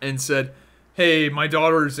and said, hey, my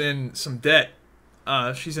daughter's in some debt.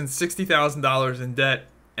 She's in $60,000 in debt,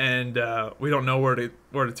 and we don't know where to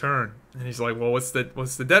turn. And he's like, well, what's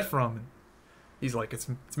the debt from? And he's like, it's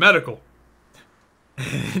medical.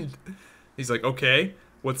 And he's like, okay,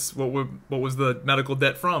 what was the medical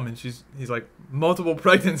debt from? And he's like, multiple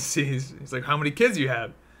pregnancies. He's like, how many kids you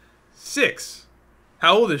have? 6.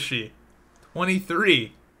 How old is she?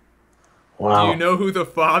 23. Wow. Do you know who the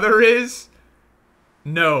father is?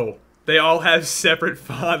 No. They all have separate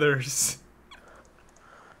fathers.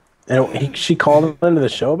 And she called into the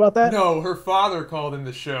show about that? No, her father called in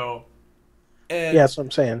the show. And yeah, that's what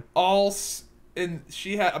I'm saying. And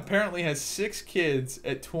she apparently has 6 kids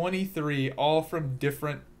at 23, all from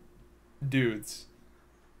different dudes.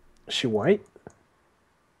 Is she white?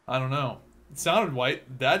 I don't know. It sounded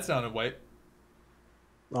white. Dad sounded white.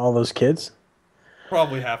 All those kids?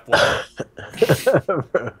 Probably half black.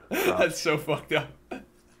 That's so fucked up.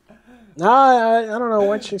 No, I don't know.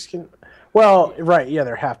 White chicks can. Well, right. Yeah,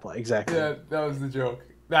 they're half black. Exactly. Yeah, that was the joke.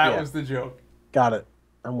 That was the joke. Got it.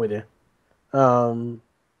 I'm with you.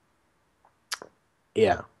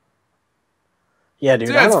 Yeah. Yeah, dude.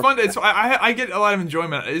 Yeah, it's fun. I get a lot of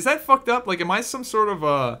enjoyment. Is that fucked up? Like, am I some sort of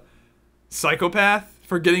a psychopath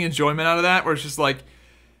for getting enjoyment out of that? Where it's just like,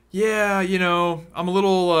 yeah, you know, I'm a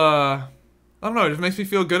little, I don't know, it just makes me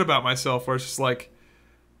feel good about myself. Where it's just like,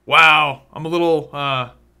 wow, I'm a little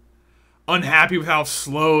unhappy with how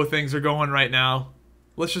slow things are going right now.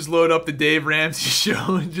 Let's just load up the Dave Ramsey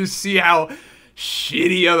show and just see how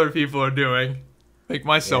shitty other people are doing. Make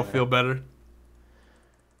myself feel better.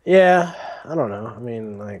 Yeah, I don't know. I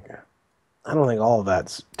mean, like, I don't think all of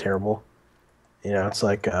that's terrible. You know, it's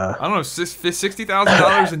like, I don't know,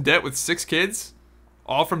 $60,000 in debt with 6 kids,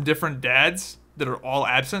 all from different dads that are all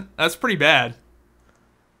absent. That's pretty bad.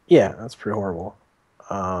 yeah, that's pretty horrible.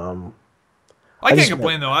 Um, I I can't just,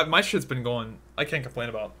 complain though. My shit's been going. I can't complain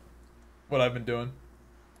about what I've been doing,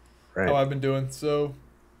 how right. I've been doing. So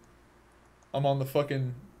I'm on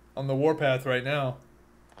the warpath right now.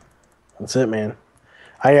 That's it, man.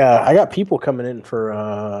 I got people coming in for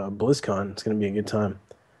BlizzCon. It's gonna be a good time.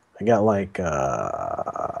 I got like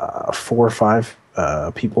 4 or 5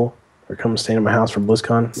 people are coming staying at my house for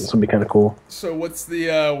BlizzCon. This will be kind of cool. So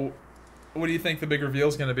what do you think the big reveal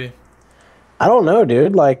is gonna be? I don't know,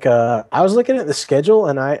 dude. Like I was looking at the schedule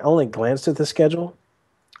and I only glanced at the schedule.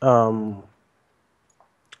 Um,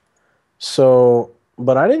 so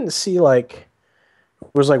but I didn't see like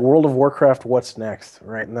it was like World of Warcraft what's next,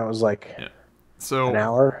 right? And that was like Yeah. an So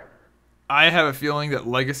hour. I have a feeling that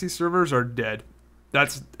legacy servers are dead.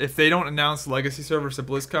 That's if they don't announce legacy servers at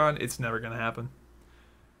BlizzCon, it's never gonna happen.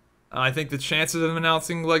 I think the chances of them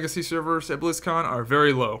announcing legacy servers at BlizzCon are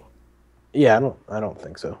very low. Yeah, I don't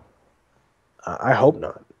think so. I hope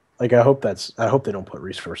not. Like I hope they don't put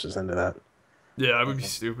resources into that. Yeah, that would be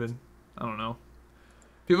stupid. I don't know.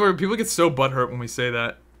 People get so butthurt when we say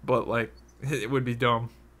that, but like it would be dumb.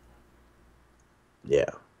 Yeah,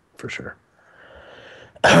 for sure.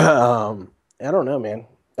 I don't know, man.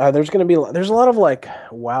 There's a lot of like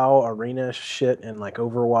WoW arena shit and like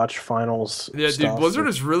Overwatch finals Yeah, dude, stuff. Blizzard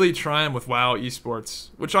is really trying with WoW esports,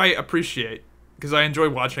 which I appreciate because I enjoy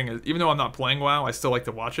watching it. Even though I'm not playing WoW, I still like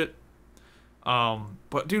to watch it.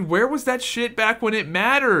 But dude, where was that shit back when it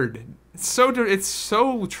mattered? It's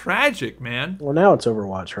so tragic, man. Well, now it's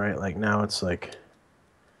Overwatch, right? Like now it's like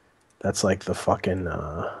that's like the fucking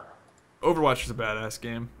Overwatch is a badass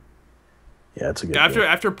game. yeah, it's a good After game.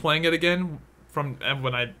 after playing it again from and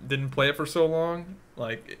when I didn't play it for so long,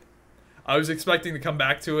 like I was expecting to come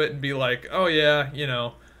back to it and be like, oh yeah,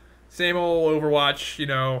 same old Overwatch,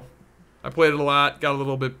 I played it a lot, got a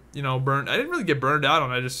little bit, burned. I didn't really get burned out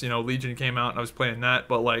on it. I just, Legion came out and I was playing that.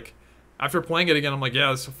 But like, after playing it again, I'm like,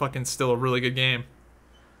 yeah, this is fucking still a really good game.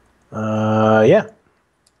 Yeah,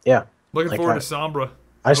 yeah. Looking Like forward to Sombra.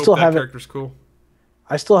 I I hope still that haven't character's cool.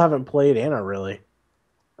 I still haven't played Anna really.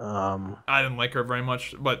 Um, I didn't like her very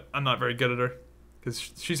much, but I'm not very good at her because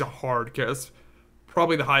she's a hard character. That's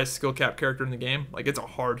probably the highest skill cap character in the game. Like, it's a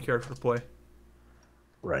hard character to play.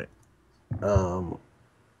 right. Um,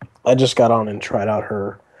 I just got on and tried out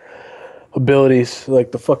her abilities,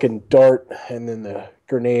 like the fucking dart, and then the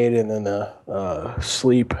grenade, and then the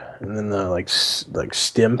sleep, and then the like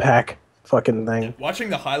stim pack fucking Yeah, thing. watching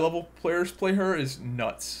the high level players play her is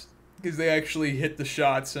nuts because they actually hit the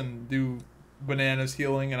shots and do bananas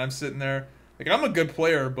healing, and I'm sitting there like I'm a good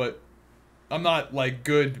player, but I'm not like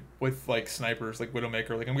good with like snipers like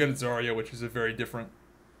Widowmaker. Like I'm good at Zarya, which is a very different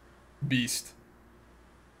beast.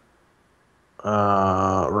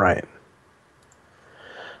 Right.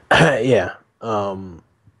 Yeah.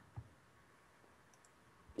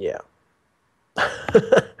 Yeah.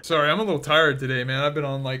 Sorry, I'm a little tired today, man. I've been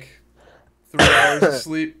on like 3 hours of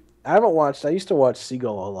sleep. I haven't watched. I used to watch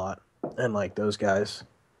Seagull a lot, and like those guys.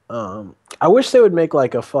 I wish they would make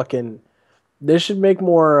like a fucking. They should make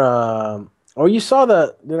more. Oh, you saw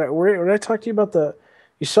the? Did I talk to you about the?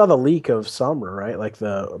 You saw the leak of Sombra, right? Like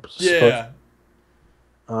the. Yeah,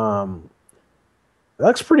 Um, it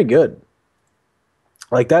looks pretty good.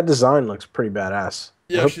 Like that design looks pretty badass.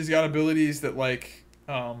 I yeah. hope. She's got abilities that like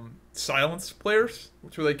silence players,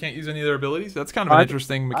 which where they can't use any of their abilities. That's kind of an I,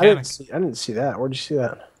 interesting mechanic. I didn't see that. Where'd you see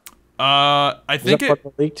that? I Was that think part it.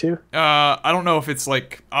 of the leak too? I don't know if it's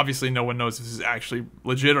like obviously no one knows if this is actually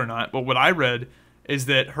legit or not, but what I read is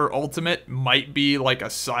that her ultimate might be like a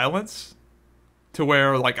silence to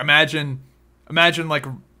where like imagine like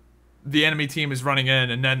the enemy team is running in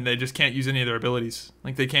and then they just can't use any of their abilities.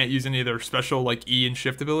 Like they can't use any of their special like E and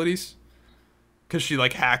shift abilities cuz she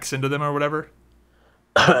like hacks into them or whatever.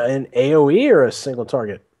 An AOE or a single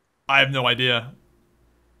target? I have no idea.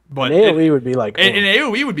 An But AOE would be like, an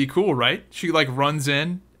AoE would be cool, right? She like runs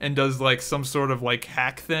in and does like some sort of like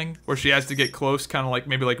hack thing where she has to get close, kind of like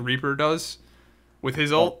maybe like Reaper does with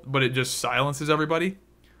his ult, but it just silences everybody,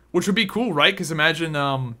 which would be cool, right? Because imagine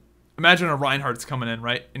a Reinhardt's coming in,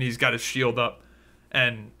 right, and he's got his shield up,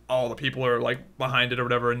 and all the people are like behind it or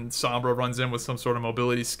whatever, and Sombra runs in with some sort of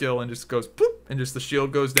mobility skill and just goes boop, and just the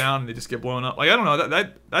shield goes down and they just get blown up. Like I don't know,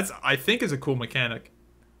 that's I think is a cool mechanic.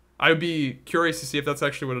 I would be curious to see if that's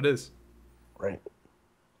actually what it is. right.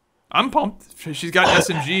 I'm pumped. She's got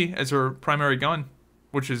SMG as her primary gun,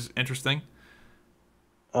 which is interesting.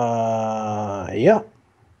 Yeah.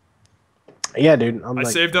 Yeah, dude. I'm I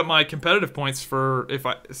like, saved up my competitive points for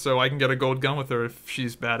so I can get a gold gun with her if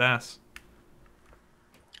she's badass.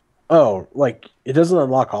 oh, like it doesn't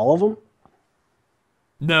unlock all of them.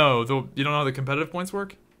 No, you don't know how the competitive points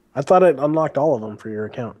work? I thought it unlocked all of them for your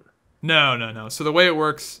account. No, no, no. So the way it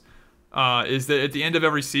works is that at the end of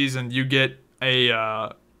every season, you get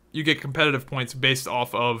competitive points based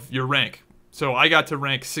off of your rank. So I got to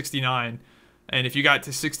rank 69, and if you got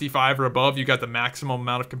to 65 or above, you got the maximum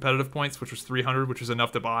amount of competitive points, which was 300, which was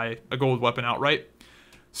enough to buy a gold weapon outright.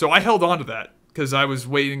 So I held on to that because I was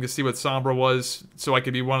waiting to see what Sombra was, so I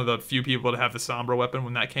could be one of the few people to have the Sombra weapon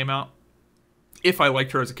when that came out. If I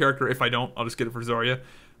liked her as a character, if I don't, I'll just get it for Zarya.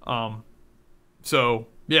 So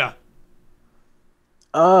yeah,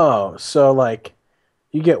 Oh, so like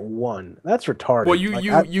you get one. That's well,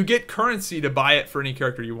 retarded. you get currency to buy it for any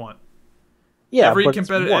character you want. Yeah, but it's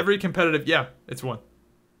one. Every competitive, yeah, it's one.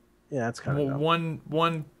 Yeah, that's kind of dumb.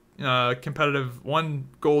 One competitive one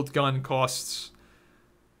gold gun costs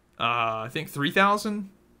I think 3,000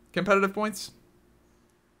 competitive points.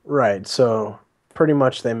 Right. So pretty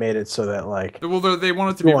much they made it so that like Well, they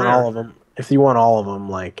want it to if you be want rare. all of them, if you want all of them,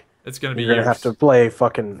 like It's gonna be you're gonna years. have to play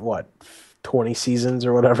fucking what 20 seasons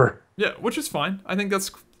or whatever. Yeah, which is fine. I think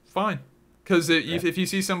that's fine. Because if you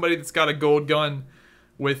see somebody that's got a gold gun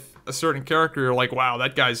with a certain character, you're like, wow,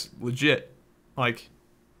 that guy's legit. Like,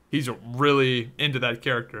 he's really into that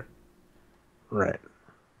character. Right.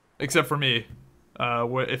 Except for me,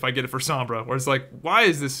 if I get it for Sombra, where it's like, why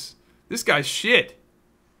is this guy's shit?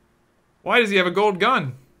 Why does he have a gold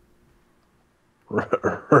gun?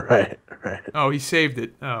 Right. Right. Oh, he saved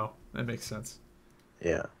it. Oh, that makes sense.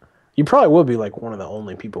 Yeah. You probably will be like one of the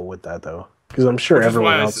only people with that though, because I'm sure Which is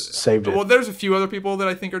everyone why else saved it. Well, there's a few other people that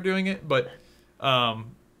I think are doing it, but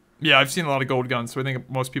yeah, I've seen a lot of gold guns, so I think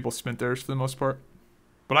most people spent theirs for the most part.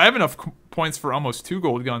 But I have enough points for almost 2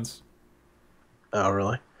 gold guns. Oh,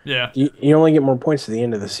 really? Yeah. You only get more points at the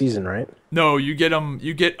end of the season, right? No, you get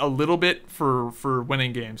You get a little bit for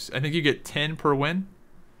winning games. I think you get 10 per win.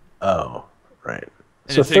 Oh, right.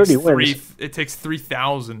 And So it takes 30 wins. It takes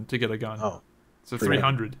 3,000 to get a gun. Oh, So 300.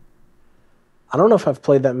 300. I don't know if I've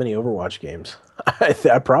played that many Overwatch games.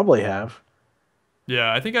 I probably have.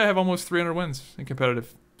 Yeah, I think I have almost 300 wins in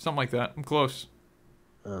competitive. Something like that. I'm close.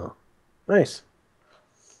 Oh, nice.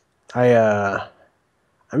 I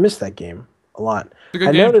missed that game a lot. It's a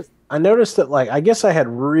good game. I noticed that like I guess I had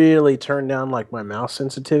really turned down like my mouse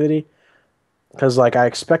sensitivity because like I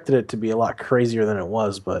expected it to be a lot crazier than it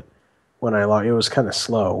was, but when I logged, it was kind of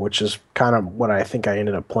slow, which is kind of what I think I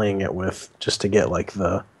ended up playing it with just to get like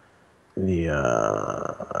the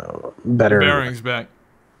better Bearings back.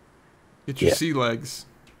 Get your Yeah. sea legs.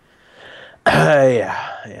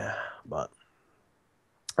 yeah, but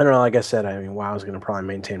I don't know. Like I said, I mean, WoW is going to probably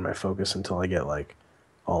maintain my focus until I get like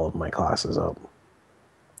all of my classes up.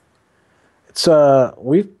 It's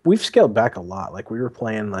we've scaled back a lot. Like we were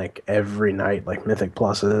playing like every night, like Mythic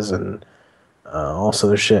Pluses and all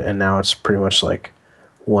sort of shit, and now it's pretty much like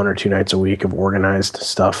 1 or 2 nights a week of organized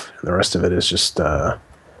stuff, and the rest of it is just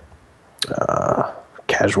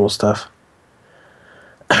casual stuff.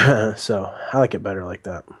 So I like it better like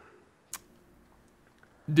that.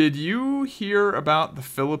 Did you hear about the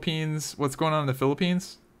Philippines? What's going on in the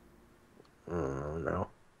Philippines? No.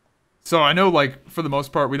 So I know, like, for the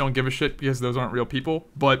most part, we don't give a shit because those aren't real people,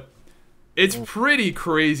 but it's pretty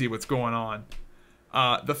crazy what's going on.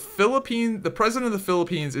 The president of the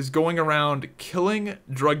Philippines is going around killing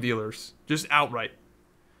drug dealers, just outright.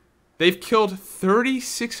 They've killed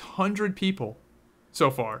 3,600 people so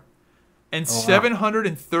far. And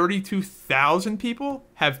 732,000 people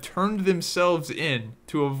have turned themselves in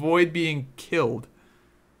to avoid being killed.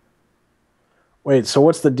 Wait, so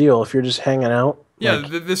what's the deal? If you're just hanging out? Yeah,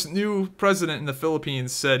 Like, this new president in the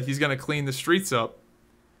Philippines said he's going to clean the streets up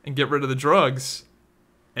and get rid of the drugs.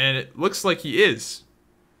 And it looks like he is,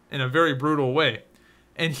 in a very brutal way.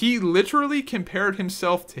 And he literally compared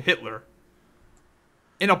himself to Hitler.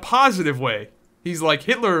 In a positive way. He's like,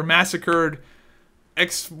 Hitler massacred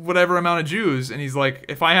X whatever amount of Jews, and he's like,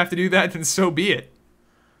 if I have to do that, then so be it.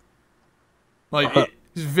 Like,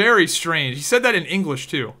 it's very strange. He said that in English,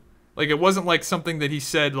 too. Like, it wasn't like something that he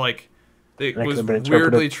said, like, it That was could've been weirdly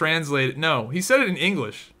interpreted. translated. No, he said it in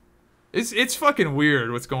English. It's fucking weird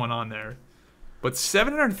what's going on there. But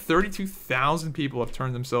 732,000 people have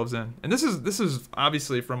turned themselves in. And this is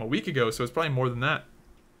obviously from a week ago, so it's probably more than that.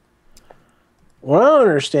 what I don't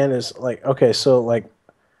understand is like, okay, so like,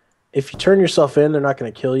 if you turn yourself in, they're not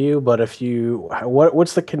going to kill you. But if you,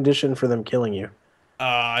 what's the condition for them killing you?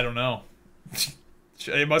 I don't know.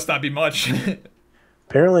 It must not be much.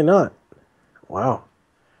 Apparently not. Wow.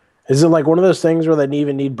 Is it like one of those things where they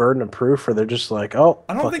even need burden of proof, or they're just like, oh,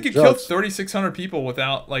 I don't think fucking you killed drugs? 3,600 people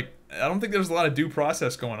without like. I don't think there's a lot of due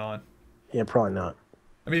process going on. Yeah, probably not.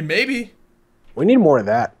 I mean, maybe We need more of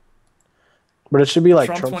that. But it should be like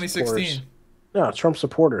Trump Trump supporters. 2016, No, Trump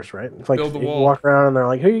supporters, right? It's like build the you wall. walk around and they're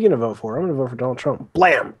like, "Who are you gonna vote for?" I'm gonna vote for Donald Trump.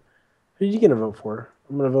 Blam. Who are you gonna vote for?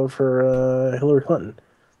 I'm gonna vote for Hillary Clinton.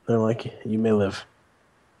 They're like, "You may live."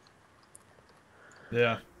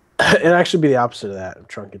 Yeah. It'd actually be the opposite of that if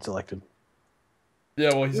Trump gets elected.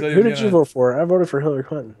 Yeah. Well, he said he Who was did you gonna. vote for? I voted for Hillary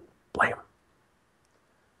Clinton. Blam.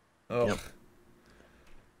 Oh. Yep.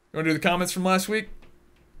 You want to do the comments from last week?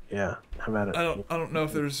 Yeah. How about it? I don't know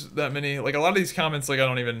if there's that many. Like a lot of these comments, like I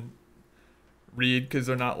don't even read because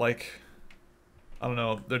they're not like. I don't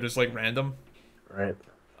know. They're just like random. Right.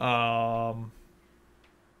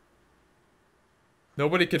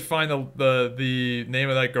 Nobody could find the name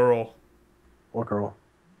of that girl. What girl?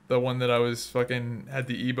 The one that I was fucking had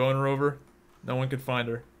the e-boner over. No one could find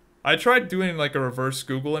her. I tried doing like a reverse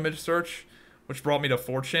Google image search, which brought me to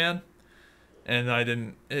 4chan, and I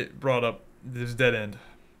didn't. It brought up this dead end.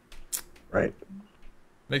 Right.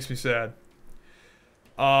 Makes me sad.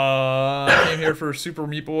 I came here for Super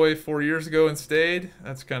Meat Boy 4 years ago and stayed.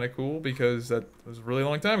 That's kind of cool because that was a really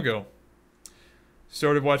long time ago.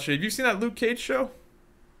 Started watching. Have you seen that Luke Cage show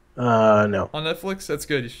No. on Netflix? That's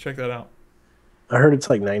good. You should check that out. I heard it's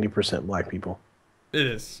like 90% black people. It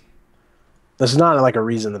is. That's not like a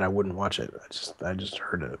reason that I wouldn't watch it. I just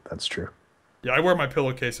heard it. That's true. Yeah, I wear my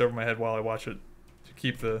pillowcase over my head while I watch it to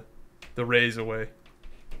keep the rays away.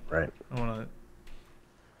 Right. Don't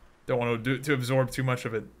want to absorb too much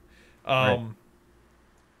of it. That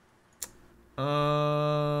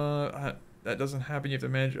doesn't happen. You have to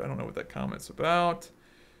manage. I don't know what that comment's about.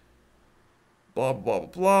 Blah blah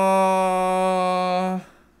blah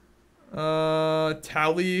blah.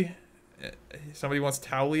 Tally. Somebody wants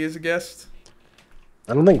Tally as a guest.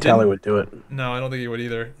 I don't think Tally would do it. No, I don't think he would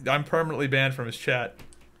either. I'm permanently banned from his chat.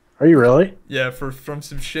 Are you really? Yeah, from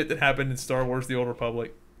some shit that happened in Star Wars: The Old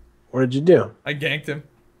Republic. What did you do? I ganked him.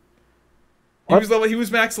 What? He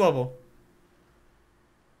was max level.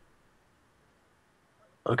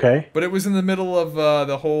 Okay. But it was in the middle of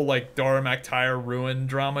the whole like Dara MacTyre ruin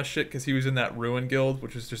drama shit because he was in that ruin guild,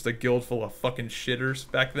 which was just a guild full of fucking shitters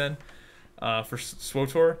back then, for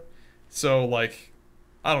SWTOR. So like,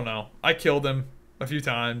 I don't know. I killed him a few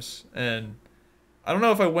times, and I don't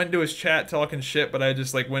know if I went into his chat talking shit, but I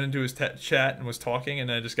just like went into his chat and was talking, and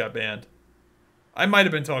I just got banned. I might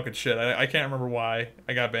have been talking shit. I can't remember why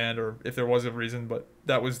I got banned or if there was a reason, but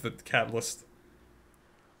that was the catalyst.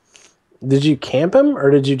 Did you camp him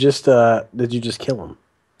or did you just kill him?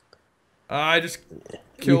 I just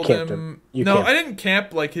killed him. No, camped. I didn't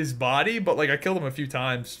camp like his body, but like I killed him a few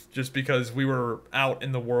times just because we were out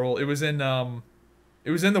in the world. It was in the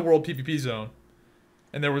world PvP zone,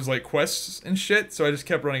 and there was like quests and shit. So I just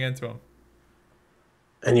kept running into him.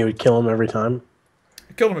 And you would kill him every time?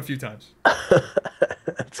 I killed him a few times.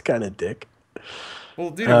 That's kind of dick. Well,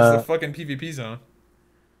 dude, it was the fucking PvP zone.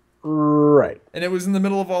 Right. And it was in the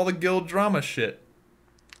middle of all the guild drama shit.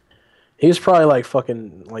 He was probably like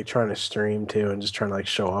fucking like trying to stream too and just trying to like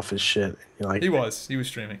show off his shit. You're like, He was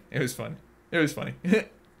streaming. It was fun. It was funny.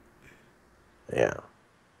 yeah.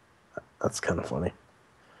 That's kind of funny.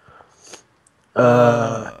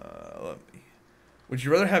 Would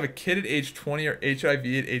you rather have a kid at age 20 or HIV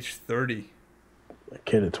at age 30? A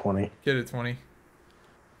kid at 20. Kid at 20.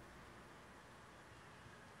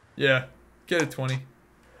 Yeah, kid at 20.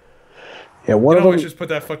 Yeah, You one of them. always just put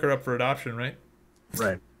that fucker up for adoption, right?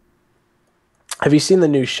 Right. Have you seen the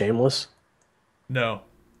new Shameless? No.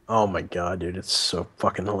 Oh my god, dude, it's so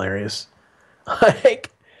fucking hilarious.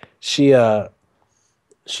 Like, she doesn't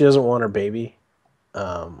want her baby.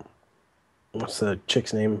 What's the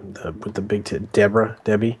chick's name? With the big tit,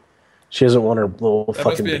 Debbie. She doesn't want her little That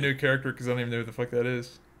fucking. must be a new character because I don't even know who the fuck that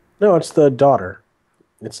is. No, it's the daughter.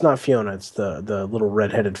 It's not Fiona. It's the little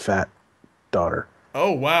redheaded fat daughter.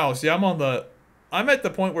 Oh wow! See, I'm at the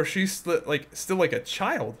point where she's still like a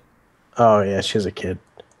child. Oh yeah, she has a kid.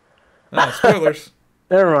 Oh, spoilers.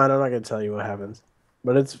 Never mind. I'm not gonna tell you what happens.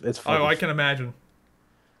 But it's funny. Oh, I can imagine.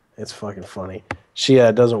 It's fucking funny. She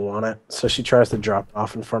doesn't want it, so she tries to drop it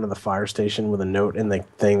off in front of the fire station with a note in the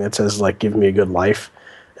thing that says like "Give me a good life."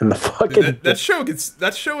 And the fucking Dude, that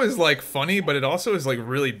show is like funny, but it also is like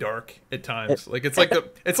really dark at times.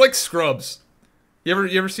 It's like Scrubs. You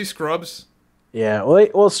ever see Scrubs? Yeah.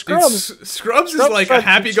 Well, Scrubs Scrubs is like a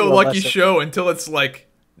happy-go-lucky show until it's like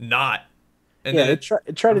not, and yeah, then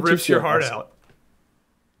it tried to rips teach you your a heart lesson. out.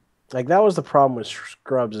 Like that was the problem with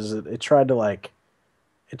Scrubs is it tried to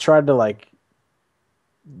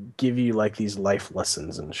give you like these life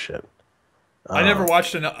lessons and shit. I never Uh,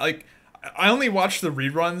 watched like I only watched the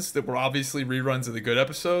reruns that were obviously reruns of the good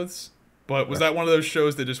episodes. But was that one of those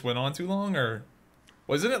shows that just went on too long, or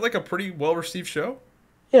wasn't it like a pretty well received show?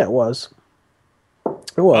 yeah, it was. It I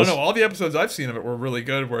don't know. was. All the episodes I've seen of it were really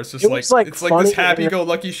good. Where it's just It like was like it's like this funny and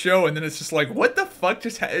happy-go-lucky show, and then it's just like, what the fuck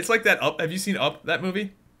just? It's like that Up. Have you seen Up? That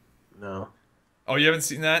movie? no. Oh, you haven't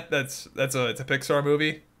seen that? It's a Pixar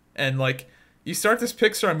movie, and like you start this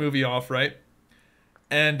Pixar movie off right,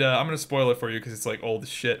 and I'm gonna spoil it for you because it's like old as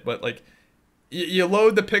shit. But like you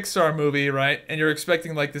load the Pixar movie right, and you're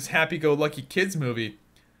expecting like this happy-go-lucky kids movie,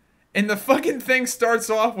 and the fucking thing starts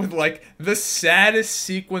off with like the saddest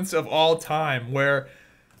sequence of all time, where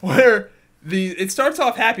the it starts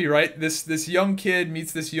off happy, right? This young kid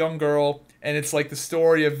meets this young girl, and it's like the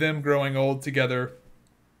story of them growing old together,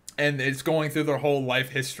 and it's going through their whole life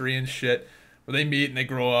history and shit. Where they meet and they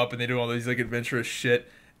grow up and they do all these like adventurous shit,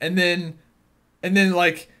 and then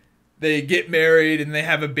like they get married and they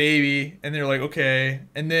have a baby, and they're like okay,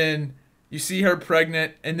 and then you see her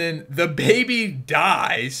pregnant, and then the baby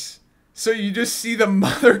dies, so you just see the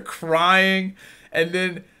mother crying, and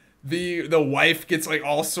then the wife gets like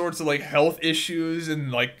all sorts of like health issues,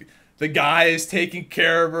 and like the guy is taking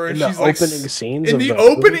care of her, and In the she's like opening scenes in of the the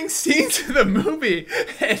opening movie? scenes of the movie,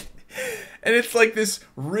 and it's like this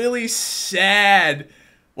really sad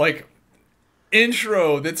like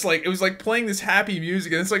intro that's like it was like playing this happy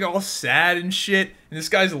music, and it's like all sad and shit, and this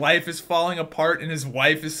guy's life is falling apart and his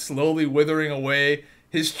wife is slowly withering away,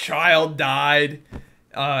 his child died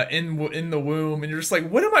in the womb, and you're just like,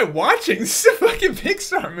 what am I watching? This is a fucking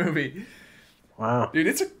Pixar movie. Wow. Dude,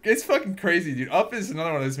 it's fucking crazy, dude. Up is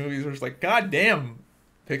another one of those movies where it's like, god damn,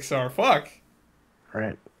 Pixar, fuck.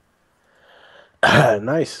 Right.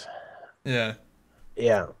 Nice. Yeah.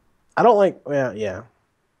 Yeah. I don't like. Yeah. Yeah.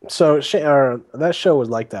 So that show was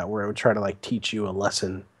like that, where it would try to like teach you a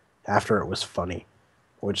lesson after it was funny,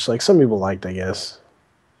 which like some people liked, I guess.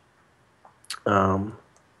 Um.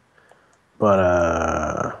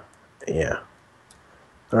 But yeah.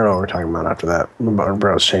 I don't know what we're talking about after that.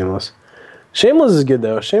 About Shameless. Shameless is good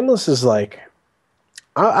though. Shameless is like,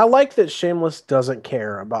 I like that Shameless doesn't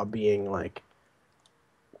care about being like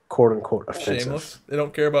quote unquote offensive. Shameless. They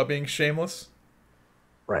don't care about being shameless.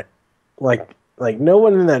 Right. Like no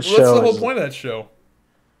one in that Well, that's show the whole is, point of that show.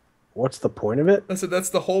 what's the point of it? That's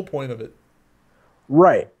the whole point of it.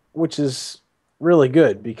 Right. Which is really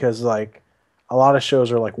good because like a lot of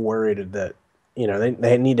shows are like worried that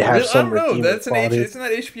they need to have I some don't know. redeeming That's quality. isn't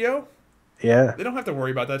that HBO? Yeah. They don't have to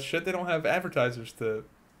worry about that shit. They don't have advertisers to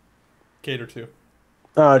cater to,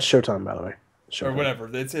 It's Showtime, by the way. or Showtime. whatever.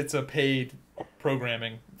 It's a paid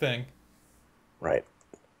programming thing. Right.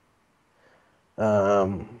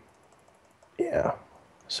 Yeah.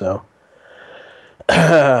 So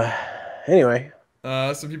anyway,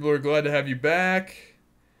 Some people are glad to have you back.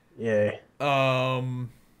 yay. Um.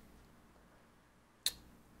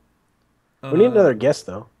 We need another guest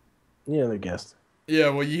though. We need another guest. Yeah.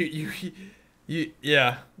 Well,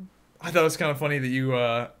 yeah. I thought it was kind of funny that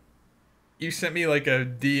you sent me like a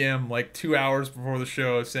DM like 2 hours before the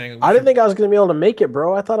show saying I didn't think I was gonna be able to make it,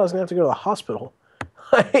 bro. I thought I was gonna have to go to the hospital.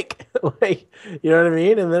 like, you know what I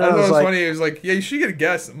mean? And then I I thought it was was like, funny. It was like, yeah, you should get a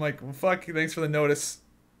guest. I'm like, well, fuck. Thanks for the notice.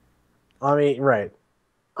 I mean, right.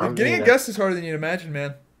 Getting a guest is harder than you'd imagine,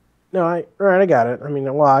 man. No, I got it. I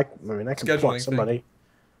mean, well, I can pluck Scheduling somebody. thing.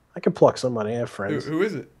 I can pluck somebody. I have friends. Who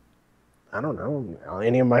is it? I don't know.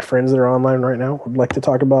 Any of my friends that are online right now would like to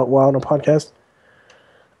talk about WoW on a podcast.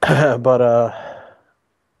 But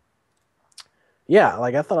yeah,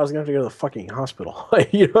 like I thought I was gonna have to go to the fucking hospital.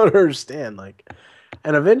 Like, you don't understand. Like,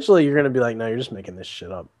 and eventually you're gonna be like, no, you're just making this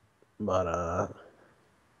shit up. But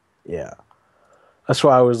yeah. That's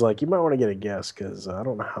why I was like, you might want to get a guess because I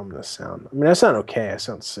don't know how I'm gonna sound. I mean, I sound okay. I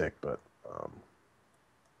sound sick, but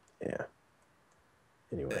yeah.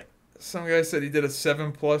 Anyway, Some guy said he did a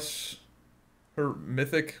 7+ her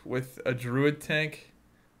mythic with a druid tank.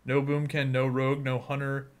 No boomkin, no rogue, no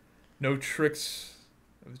hunter, no tricks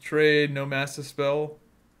of the trade, no master spell.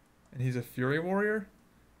 And he's a fury warrior?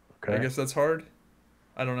 okay. I guess that's hard.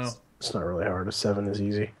 I don't know. It's not really hard. A 7 is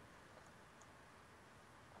easy.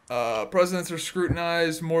 Presidents are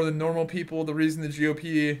scrutinized more than normal people. The reason the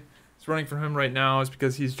GOP is running for him right now is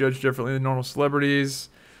because he's judged differently than normal celebrities.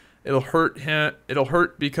 It'll hurt him. It'll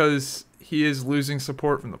hurt because he is losing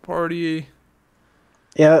support from the party.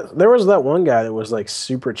 Yeah, there was that one guy that was like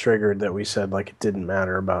super triggered that we said like it didn't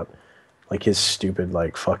matter about like his stupid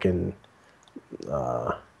like fucking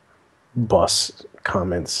bus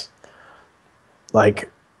comments.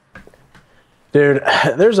 Like Dude,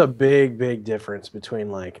 there's a big difference between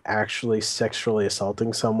like actually sexually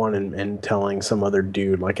assaulting someone and telling some other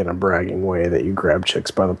dude like in a bragging way that you grab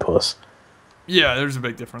chicks by the puss. Yeah, there's a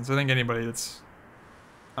big difference. I think anybody that's,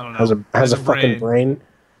 I don't Has know, a has a fucking brain. brain.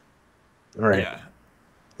 All right. Yeah.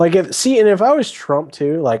 Like if I was Trump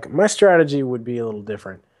too, like my strategy would be a little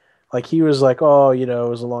different. Like he was like, oh, it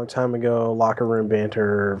was a long time ago, locker room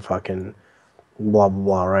banter, fucking blah blah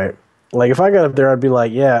blah, right? Like if I got up there, I'd be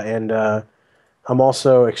like, yeah, and I'm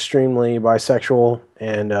also extremely bisexual,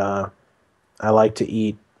 and I like to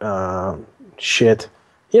eat shit.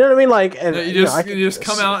 You know what I mean? Like, and No, I you could just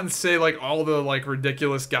come out and say like all the like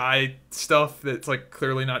ridiculous guy stuff that's like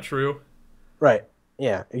clearly not true. right,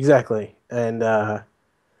 yeah, exactly, and like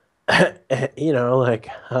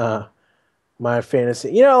my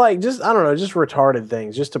fantasy, like just I don't know, just retarded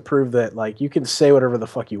things, just to prove that like you can say whatever the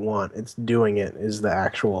fuck you want. It's doing it is the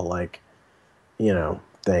actual like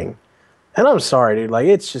thing. And I'm sorry, dude. Like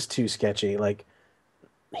it's just too sketchy. Like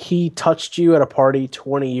he touched you at a party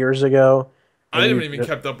 20 years ago, I and haven't you even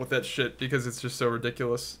kept up with that shit because it's just so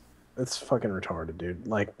ridiculous. it's fucking retarded, dude.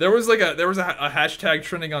 Like, There was a hashtag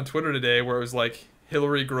trending on Twitter today where it was like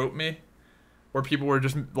Hillary groped me, where people were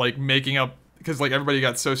just like making up because like everybody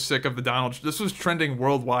got so sick of the Donald. This was trending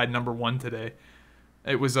worldwide #1 today.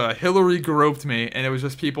 It was Hillary groped me, and it was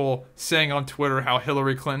just people saying on Twitter how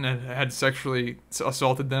Hillary Clinton had sexually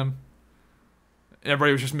assaulted them.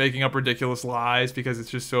 Everybody was just making up ridiculous lies because it's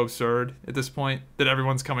just so absurd at this point that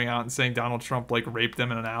everyone's coming out and saying Donald Trump like raped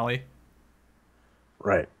them in an alley.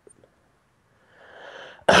 right.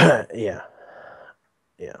 Yeah.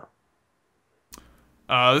 Yeah.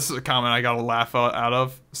 This is a comment I got a laugh out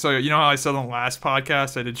of. So you know how I said on the last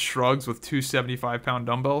podcast I did shrugs with 275-pound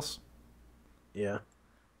dumbbells? Yeah.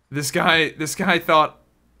 This guy thought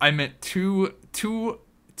I meant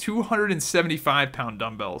 275-pound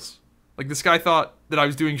dumbbells. Like this guy thought that I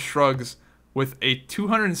was doing shrugs with a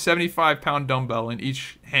 275-pound dumbbell in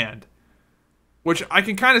each hand. Which I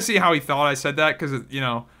can kind of see how he thought I said that because,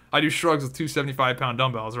 I do shrugs with 275-pound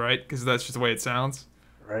dumbbells, right? Because that's just the way it sounds.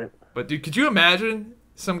 Right. But, dude, could you imagine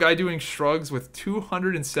some guy doing shrugs with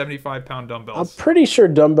 275-pound I'm dumbbells? pretty sure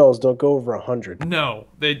dumbbells don't go over 100. No.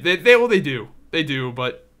 They do. They do,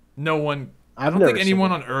 but no one... I I've don't never think seen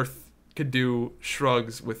anyone it. on Earth could do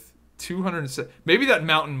shrugs with 270... Maybe that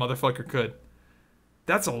mountain motherfucker could.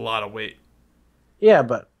 That's a lot of weight. Yeah,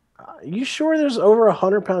 but you sure there's over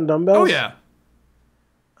 100-pound dumbbells? Oh, yeah.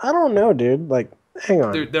 I don't know, dude. Like, hang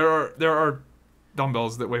on. Dude, there are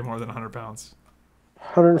dumbbells that weigh more than 100 pounds.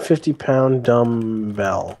 150-pound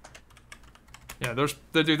dumbbell. Yeah, there's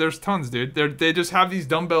tons, dude. They just have these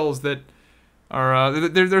dumbbells that are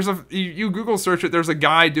there's a you Google search it. There's a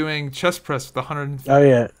guy doing chest press with 100. Oh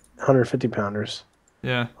yeah, 150 pounders.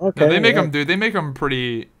 Yeah. Okay. No, they make yeah. them, dude. They make them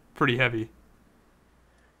pretty heavy.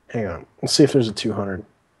 Hang on. Let's see if there's a 200.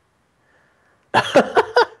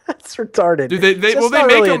 That's retarded. Dude, they It's well just they not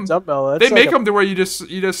make really a them. dumbbell. They That's like make them to where you just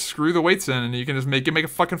screw the weights in and you can just make a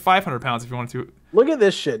fucking 500 pounds if you want to. Look at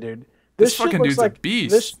this shit, dude. This shit fucking looks dude's a like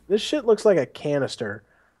beast. This shit looks like a canister.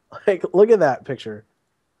 Like, look at that picture.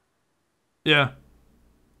 Yeah.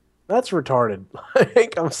 That's retarded.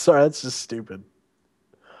 Like, I'm sorry, that's just stupid.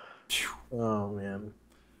 Oh man.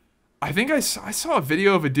 I think I saw a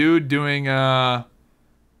video of a dude doing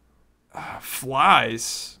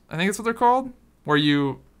flies. I think that's what they're called.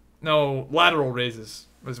 Lateral raises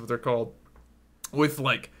is what they're called. With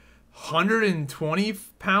like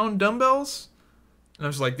 120-pound dumbbells. And I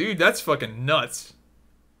was like, dude, that's fucking nuts.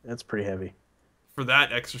 That's pretty heavy. For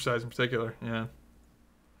that exercise in particular, yeah. Right.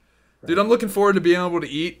 Dude, I'm looking forward to being able to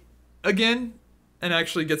eat again and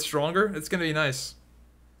actually get stronger. It's gonna be nice.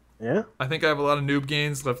 Yeah. I think I have a lot of noob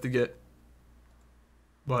gains left to get.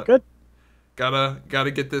 But Good.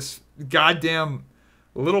 Gotta get this goddamn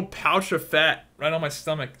little pouch of fat right on my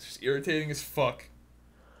stomach. It's just irritating as fuck.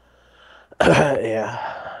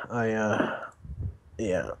 Yeah.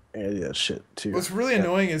 Yeah, I do that shit too. What's really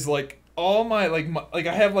annoying is like all my like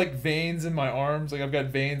I have like veins in my arms. Like I've got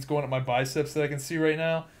veins going up my biceps that I can see right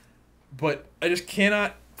now. But I just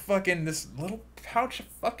cannot fucking this little pouch of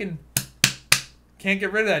fucking can't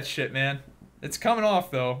get rid of that shit, man. It's coming off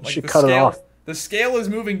though. Like should the cut it scale, off. the scale is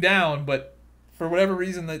moving down, but for whatever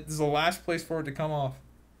reason, this is the last place for it to come off.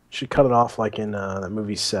 Should cut it off like in that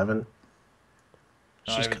movie Seven.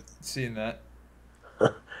 I haven't seen that. You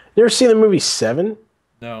ever seen the movie Seven?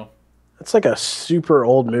 No. It's like a super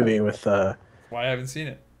old movie with Why I haven't seen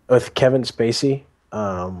it? with Kevin Spacey.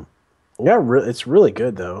 It's really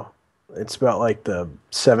good though. It's about like the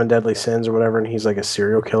 7 deadly sins or whatever, and he's like a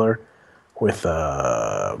serial killer with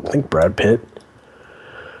I think Brad Pitt.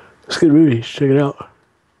 It's a good movie. Check it out.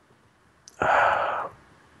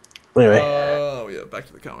 Anyway, Oh yeah, back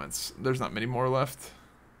to the comments. There's not many more left.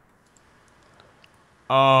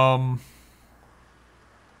 Yo,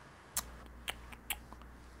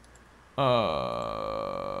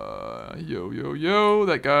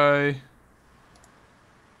 that guy.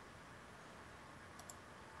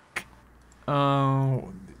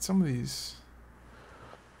 Some of these.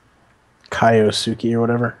 Kaiosuke or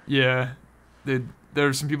whatever. Yeah,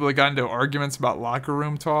 there's some people that got into arguments about locker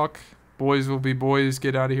room talk. Boys will be boys.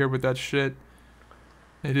 Get out of here with that shit.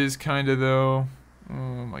 It is kind of though.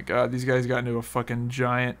 Oh my god, these guys got into a fucking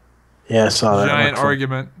giant. Yeah, I saw that. Giant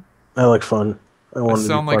argument. That looked fun. I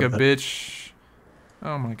sound like a bitch.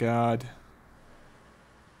 Oh my god.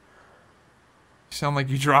 You sound like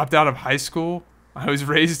you dropped out of high school. I was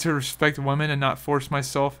raised to respect women and not force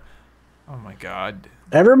myself. Oh my god.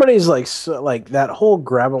 Everybody's like, so, like that whole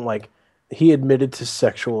grab him, like he admitted to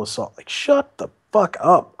sexual assault. Like, shut the fuck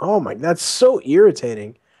up. Oh my, that's so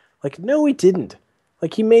irritating. Like, no, he didn't.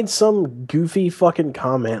 Like, he made some goofy fucking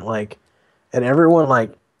comment, like, and everyone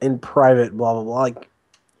like in private, blah blah blah. Like,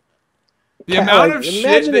 the amount of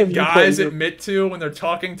shit that guys admit to when they're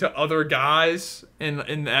talking to other guys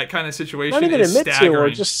in that kind of situation not even is admit staggering. to or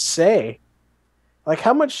just say. Like,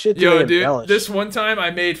 how much shit do they embellish? Dude, this one time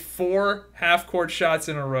I made 4 half-court shots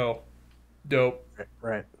in a row. Dope.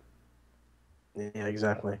 Right. Yeah,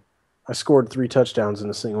 exactly. I scored 3 touchdowns in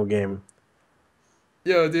a single game.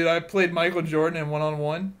 Yo, dude, I played Michael Jordan in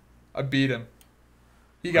one-on-one. I beat him.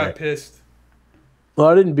 He got pissed. Well,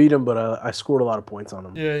 I didn't beat him, but I scored a lot of points on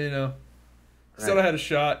him. Yeah, you know. Thought I had a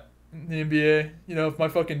shot in the NBA. You know, if my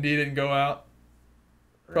fucking D didn't go out,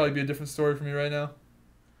 probably be a different story for me right now.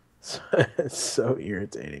 It's so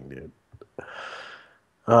irritating, dude.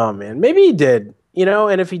 Oh man, maybe he did. You know,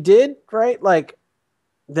 and if he did, right, like,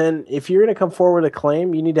 then if you're gonna come forward with a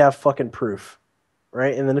claim, you need to have fucking proof,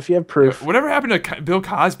 right? And then if you have proof, whatever happened to Bill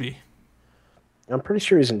Cosby? I'm pretty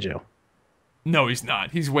sure he's in jail. No, he's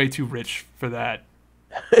not. He's way too rich for that.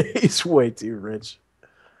 He's way too rich.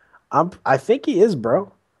 I think he is,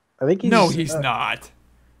 bro. I think he's. No, he's not.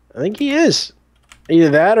 I think he is.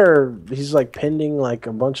 Either that or he's like pending like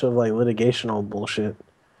a bunch of like litigational bullshit.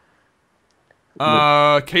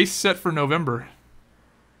 Case set for November.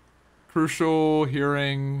 Crucial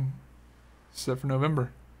hearing set for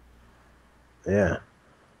November. Yeah.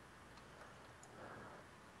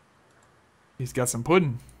 He's got some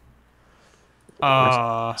pudding. He's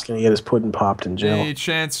gonna get his pudding popped in jail. Any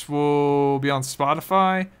chance we'll be on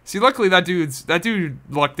Spotify? See, luckily that dude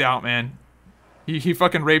lucked out, man. He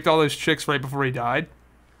fucking raped all those chicks right before he died.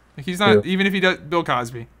 Like, he's not, even if he does, Bill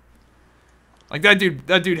Cosby. Like, that dude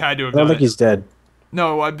had to have done it. I don't think he's dead.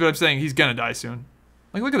 No, but I'm saying he's gonna die soon.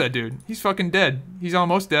 Like, look at that dude. He's fucking dead. He's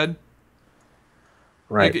almost dead.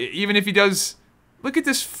 Right. Like, even if he does, look at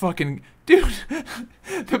this fucking dude.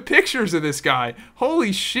 The pictures of this guy.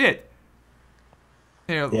 Holy shit.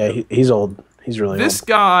 Here, yeah, he's old. He's really old. This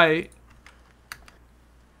guy.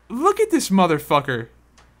 Look at this motherfucker.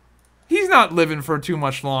 He's not living for too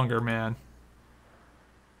much longer, man.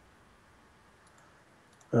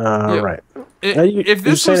 Right. If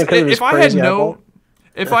this was, if I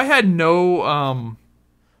had no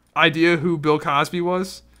idea who Bill Cosby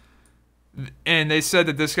was, and they said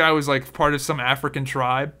that this guy was like part of some African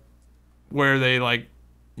tribe where they like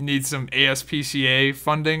need some ASPCA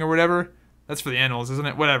funding or whatever, that's for the animals, isn't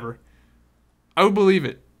it? Whatever. I would believe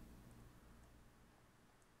it.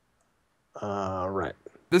 Right.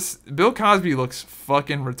 This Bill Cosby looks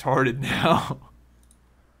fucking retarded now.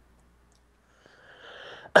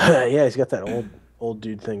 Yeah, he's got that old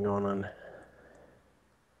dude thing going on.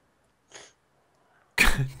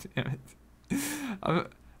 God damn it. I'm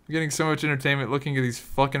getting so much entertainment looking at these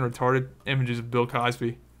fucking retarded images of Bill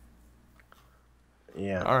Cosby.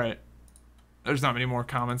 Yeah. Alright. There's not many more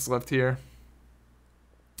comments left here.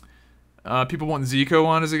 People want Zico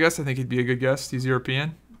on as a guest. I think he'd be a good guest. He's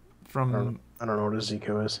European. I don't know what a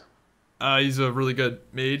Zico is. He's a really good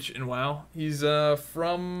mage in WoW. He's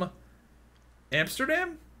from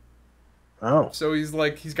Amsterdam. Oh. So he's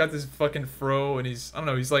got this fucking fro, and I don't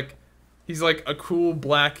know, he's like a cool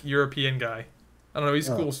black European guy. I don't know, he's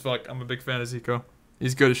cool as fuck. I'm a big fan of Zico.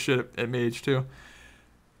 He's good as shit at mage too.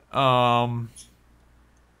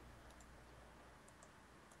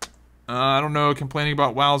 I don't know, complaining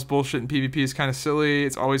about WoW's bullshit in PvP is kind of silly.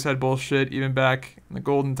 It's always had bullshit, even back in the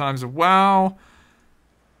golden times of WoW.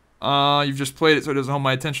 You've just played it, so it doesn't hold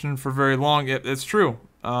my attention for very long. It's true.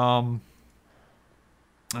 That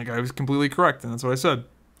guy was completely correct, and that's what I said.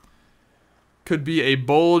 Could be a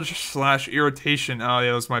bulge/irritation. Oh,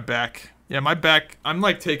 yeah, it was my back. Yeah, my back. I'm,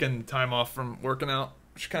 like, taking time off from working out,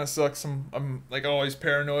 which kind of sucks. I'm like, always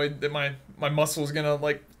paranoid that my muscle's gonna,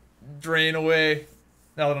 like, drain away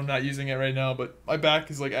now that I'm not using it right now. But my back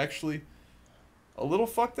is like actually a little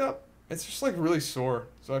fucked up. It's just like really sore,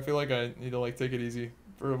 so I feel like I need to like take it easy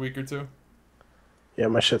for a week or two. Yeah,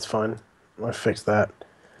 my shit's fine. I fixed that.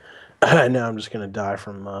 Now I'm just gonna die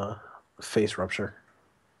from face rupture.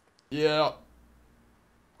 Yeah.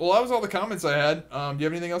 Well, that was all the comments I had. Do you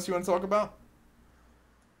have anything else you want to talk about?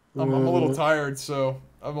 I'm a little Mm, tired, so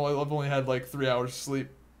I've only had like 3 hours of sleep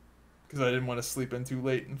because I didn't want to sleep in too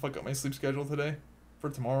late and fuck up my sleep schedule today for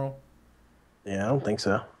tomorrow. yeah, I don't think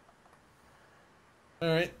so. All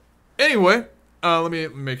right. Anyway, let me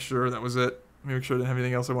make sure that was it. Let me make sure I didn't have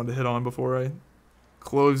anything else I wanted to hit on before I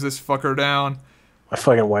close this fucker down. My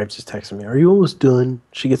fucking wife just texted me, "Are you almost done?"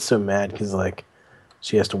 She gets so mad because like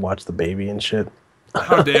she has to watch the baby and shit.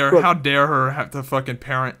 How dare her have to fucking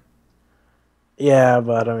parent? Yeah,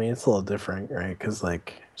 but I mean it's a little different, right? Because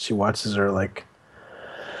like she watches her like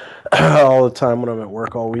all the time when I'm at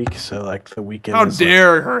work all week. So like the weekend How is like,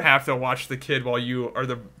 dare her have to watch the kid while you are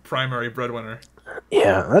the primary breadwinner?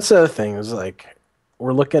 yeah, that's the other thing is like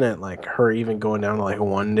we're looking at like her even going down to like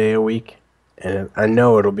 1 day a week, and I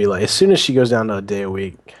know it'll be like as soon as she goes down to a day a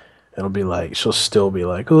week, it'll be like she'll still be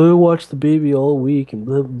like, "Oh, I watch the baby all week and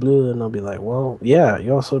blah blah blah," and I'll be like, "Well, yeah,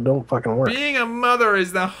 you also don't fucking work." Being a mother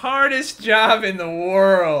is the hardest job in the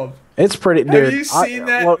world. It's pretty, Have dude. you seen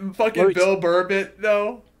that Let fucking me, Bill Burr bit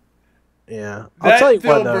though? yeah, I'll tell you That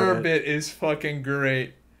what Bill though, Burr man. bit is fucking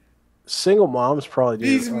great. Single moms probably do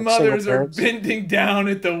These like single mothers are parents. bending down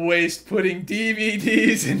at the waist, putting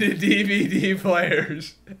DVDs into DVD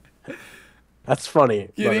players, That's funny,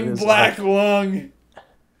 but it getting is black lung. it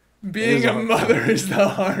is Being a a hard mother job. is the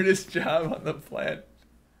hardest job on the planet.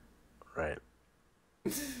 Right.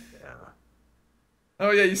 Yeah.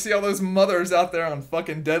 Oh yeah, you see all those mothers out there on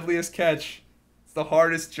fucking Deadliest Catch. It's the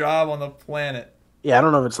hardest job on the planet. Yeah, I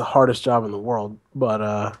don't know if it's the hardest job in the world,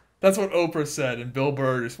 but That's what Oprah said, and Bill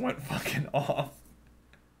Burr just went fucking off.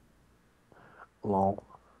 lol.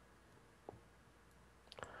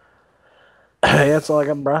 Hey, that's all I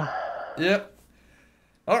got, bruh. Yep.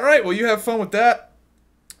 All right, well, you have fun with that.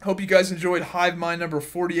 Hope you guys enjoyed Hive Mind number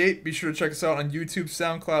 48. Be sure to check us out on YouTube,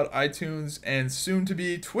 SoundCloud, iTunes, and soon to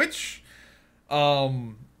be Twitch.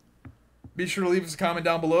 Be sure to leave us a comment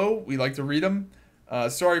down below. We like to read them.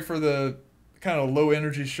 Sorry for the kind of low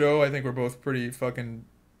energy show. I think we're both pretty fucking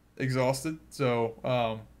exhausted.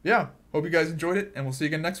 So, yeah. Hope you guys enjoyed it, and we'll see you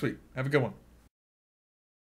again next week. Have a good one.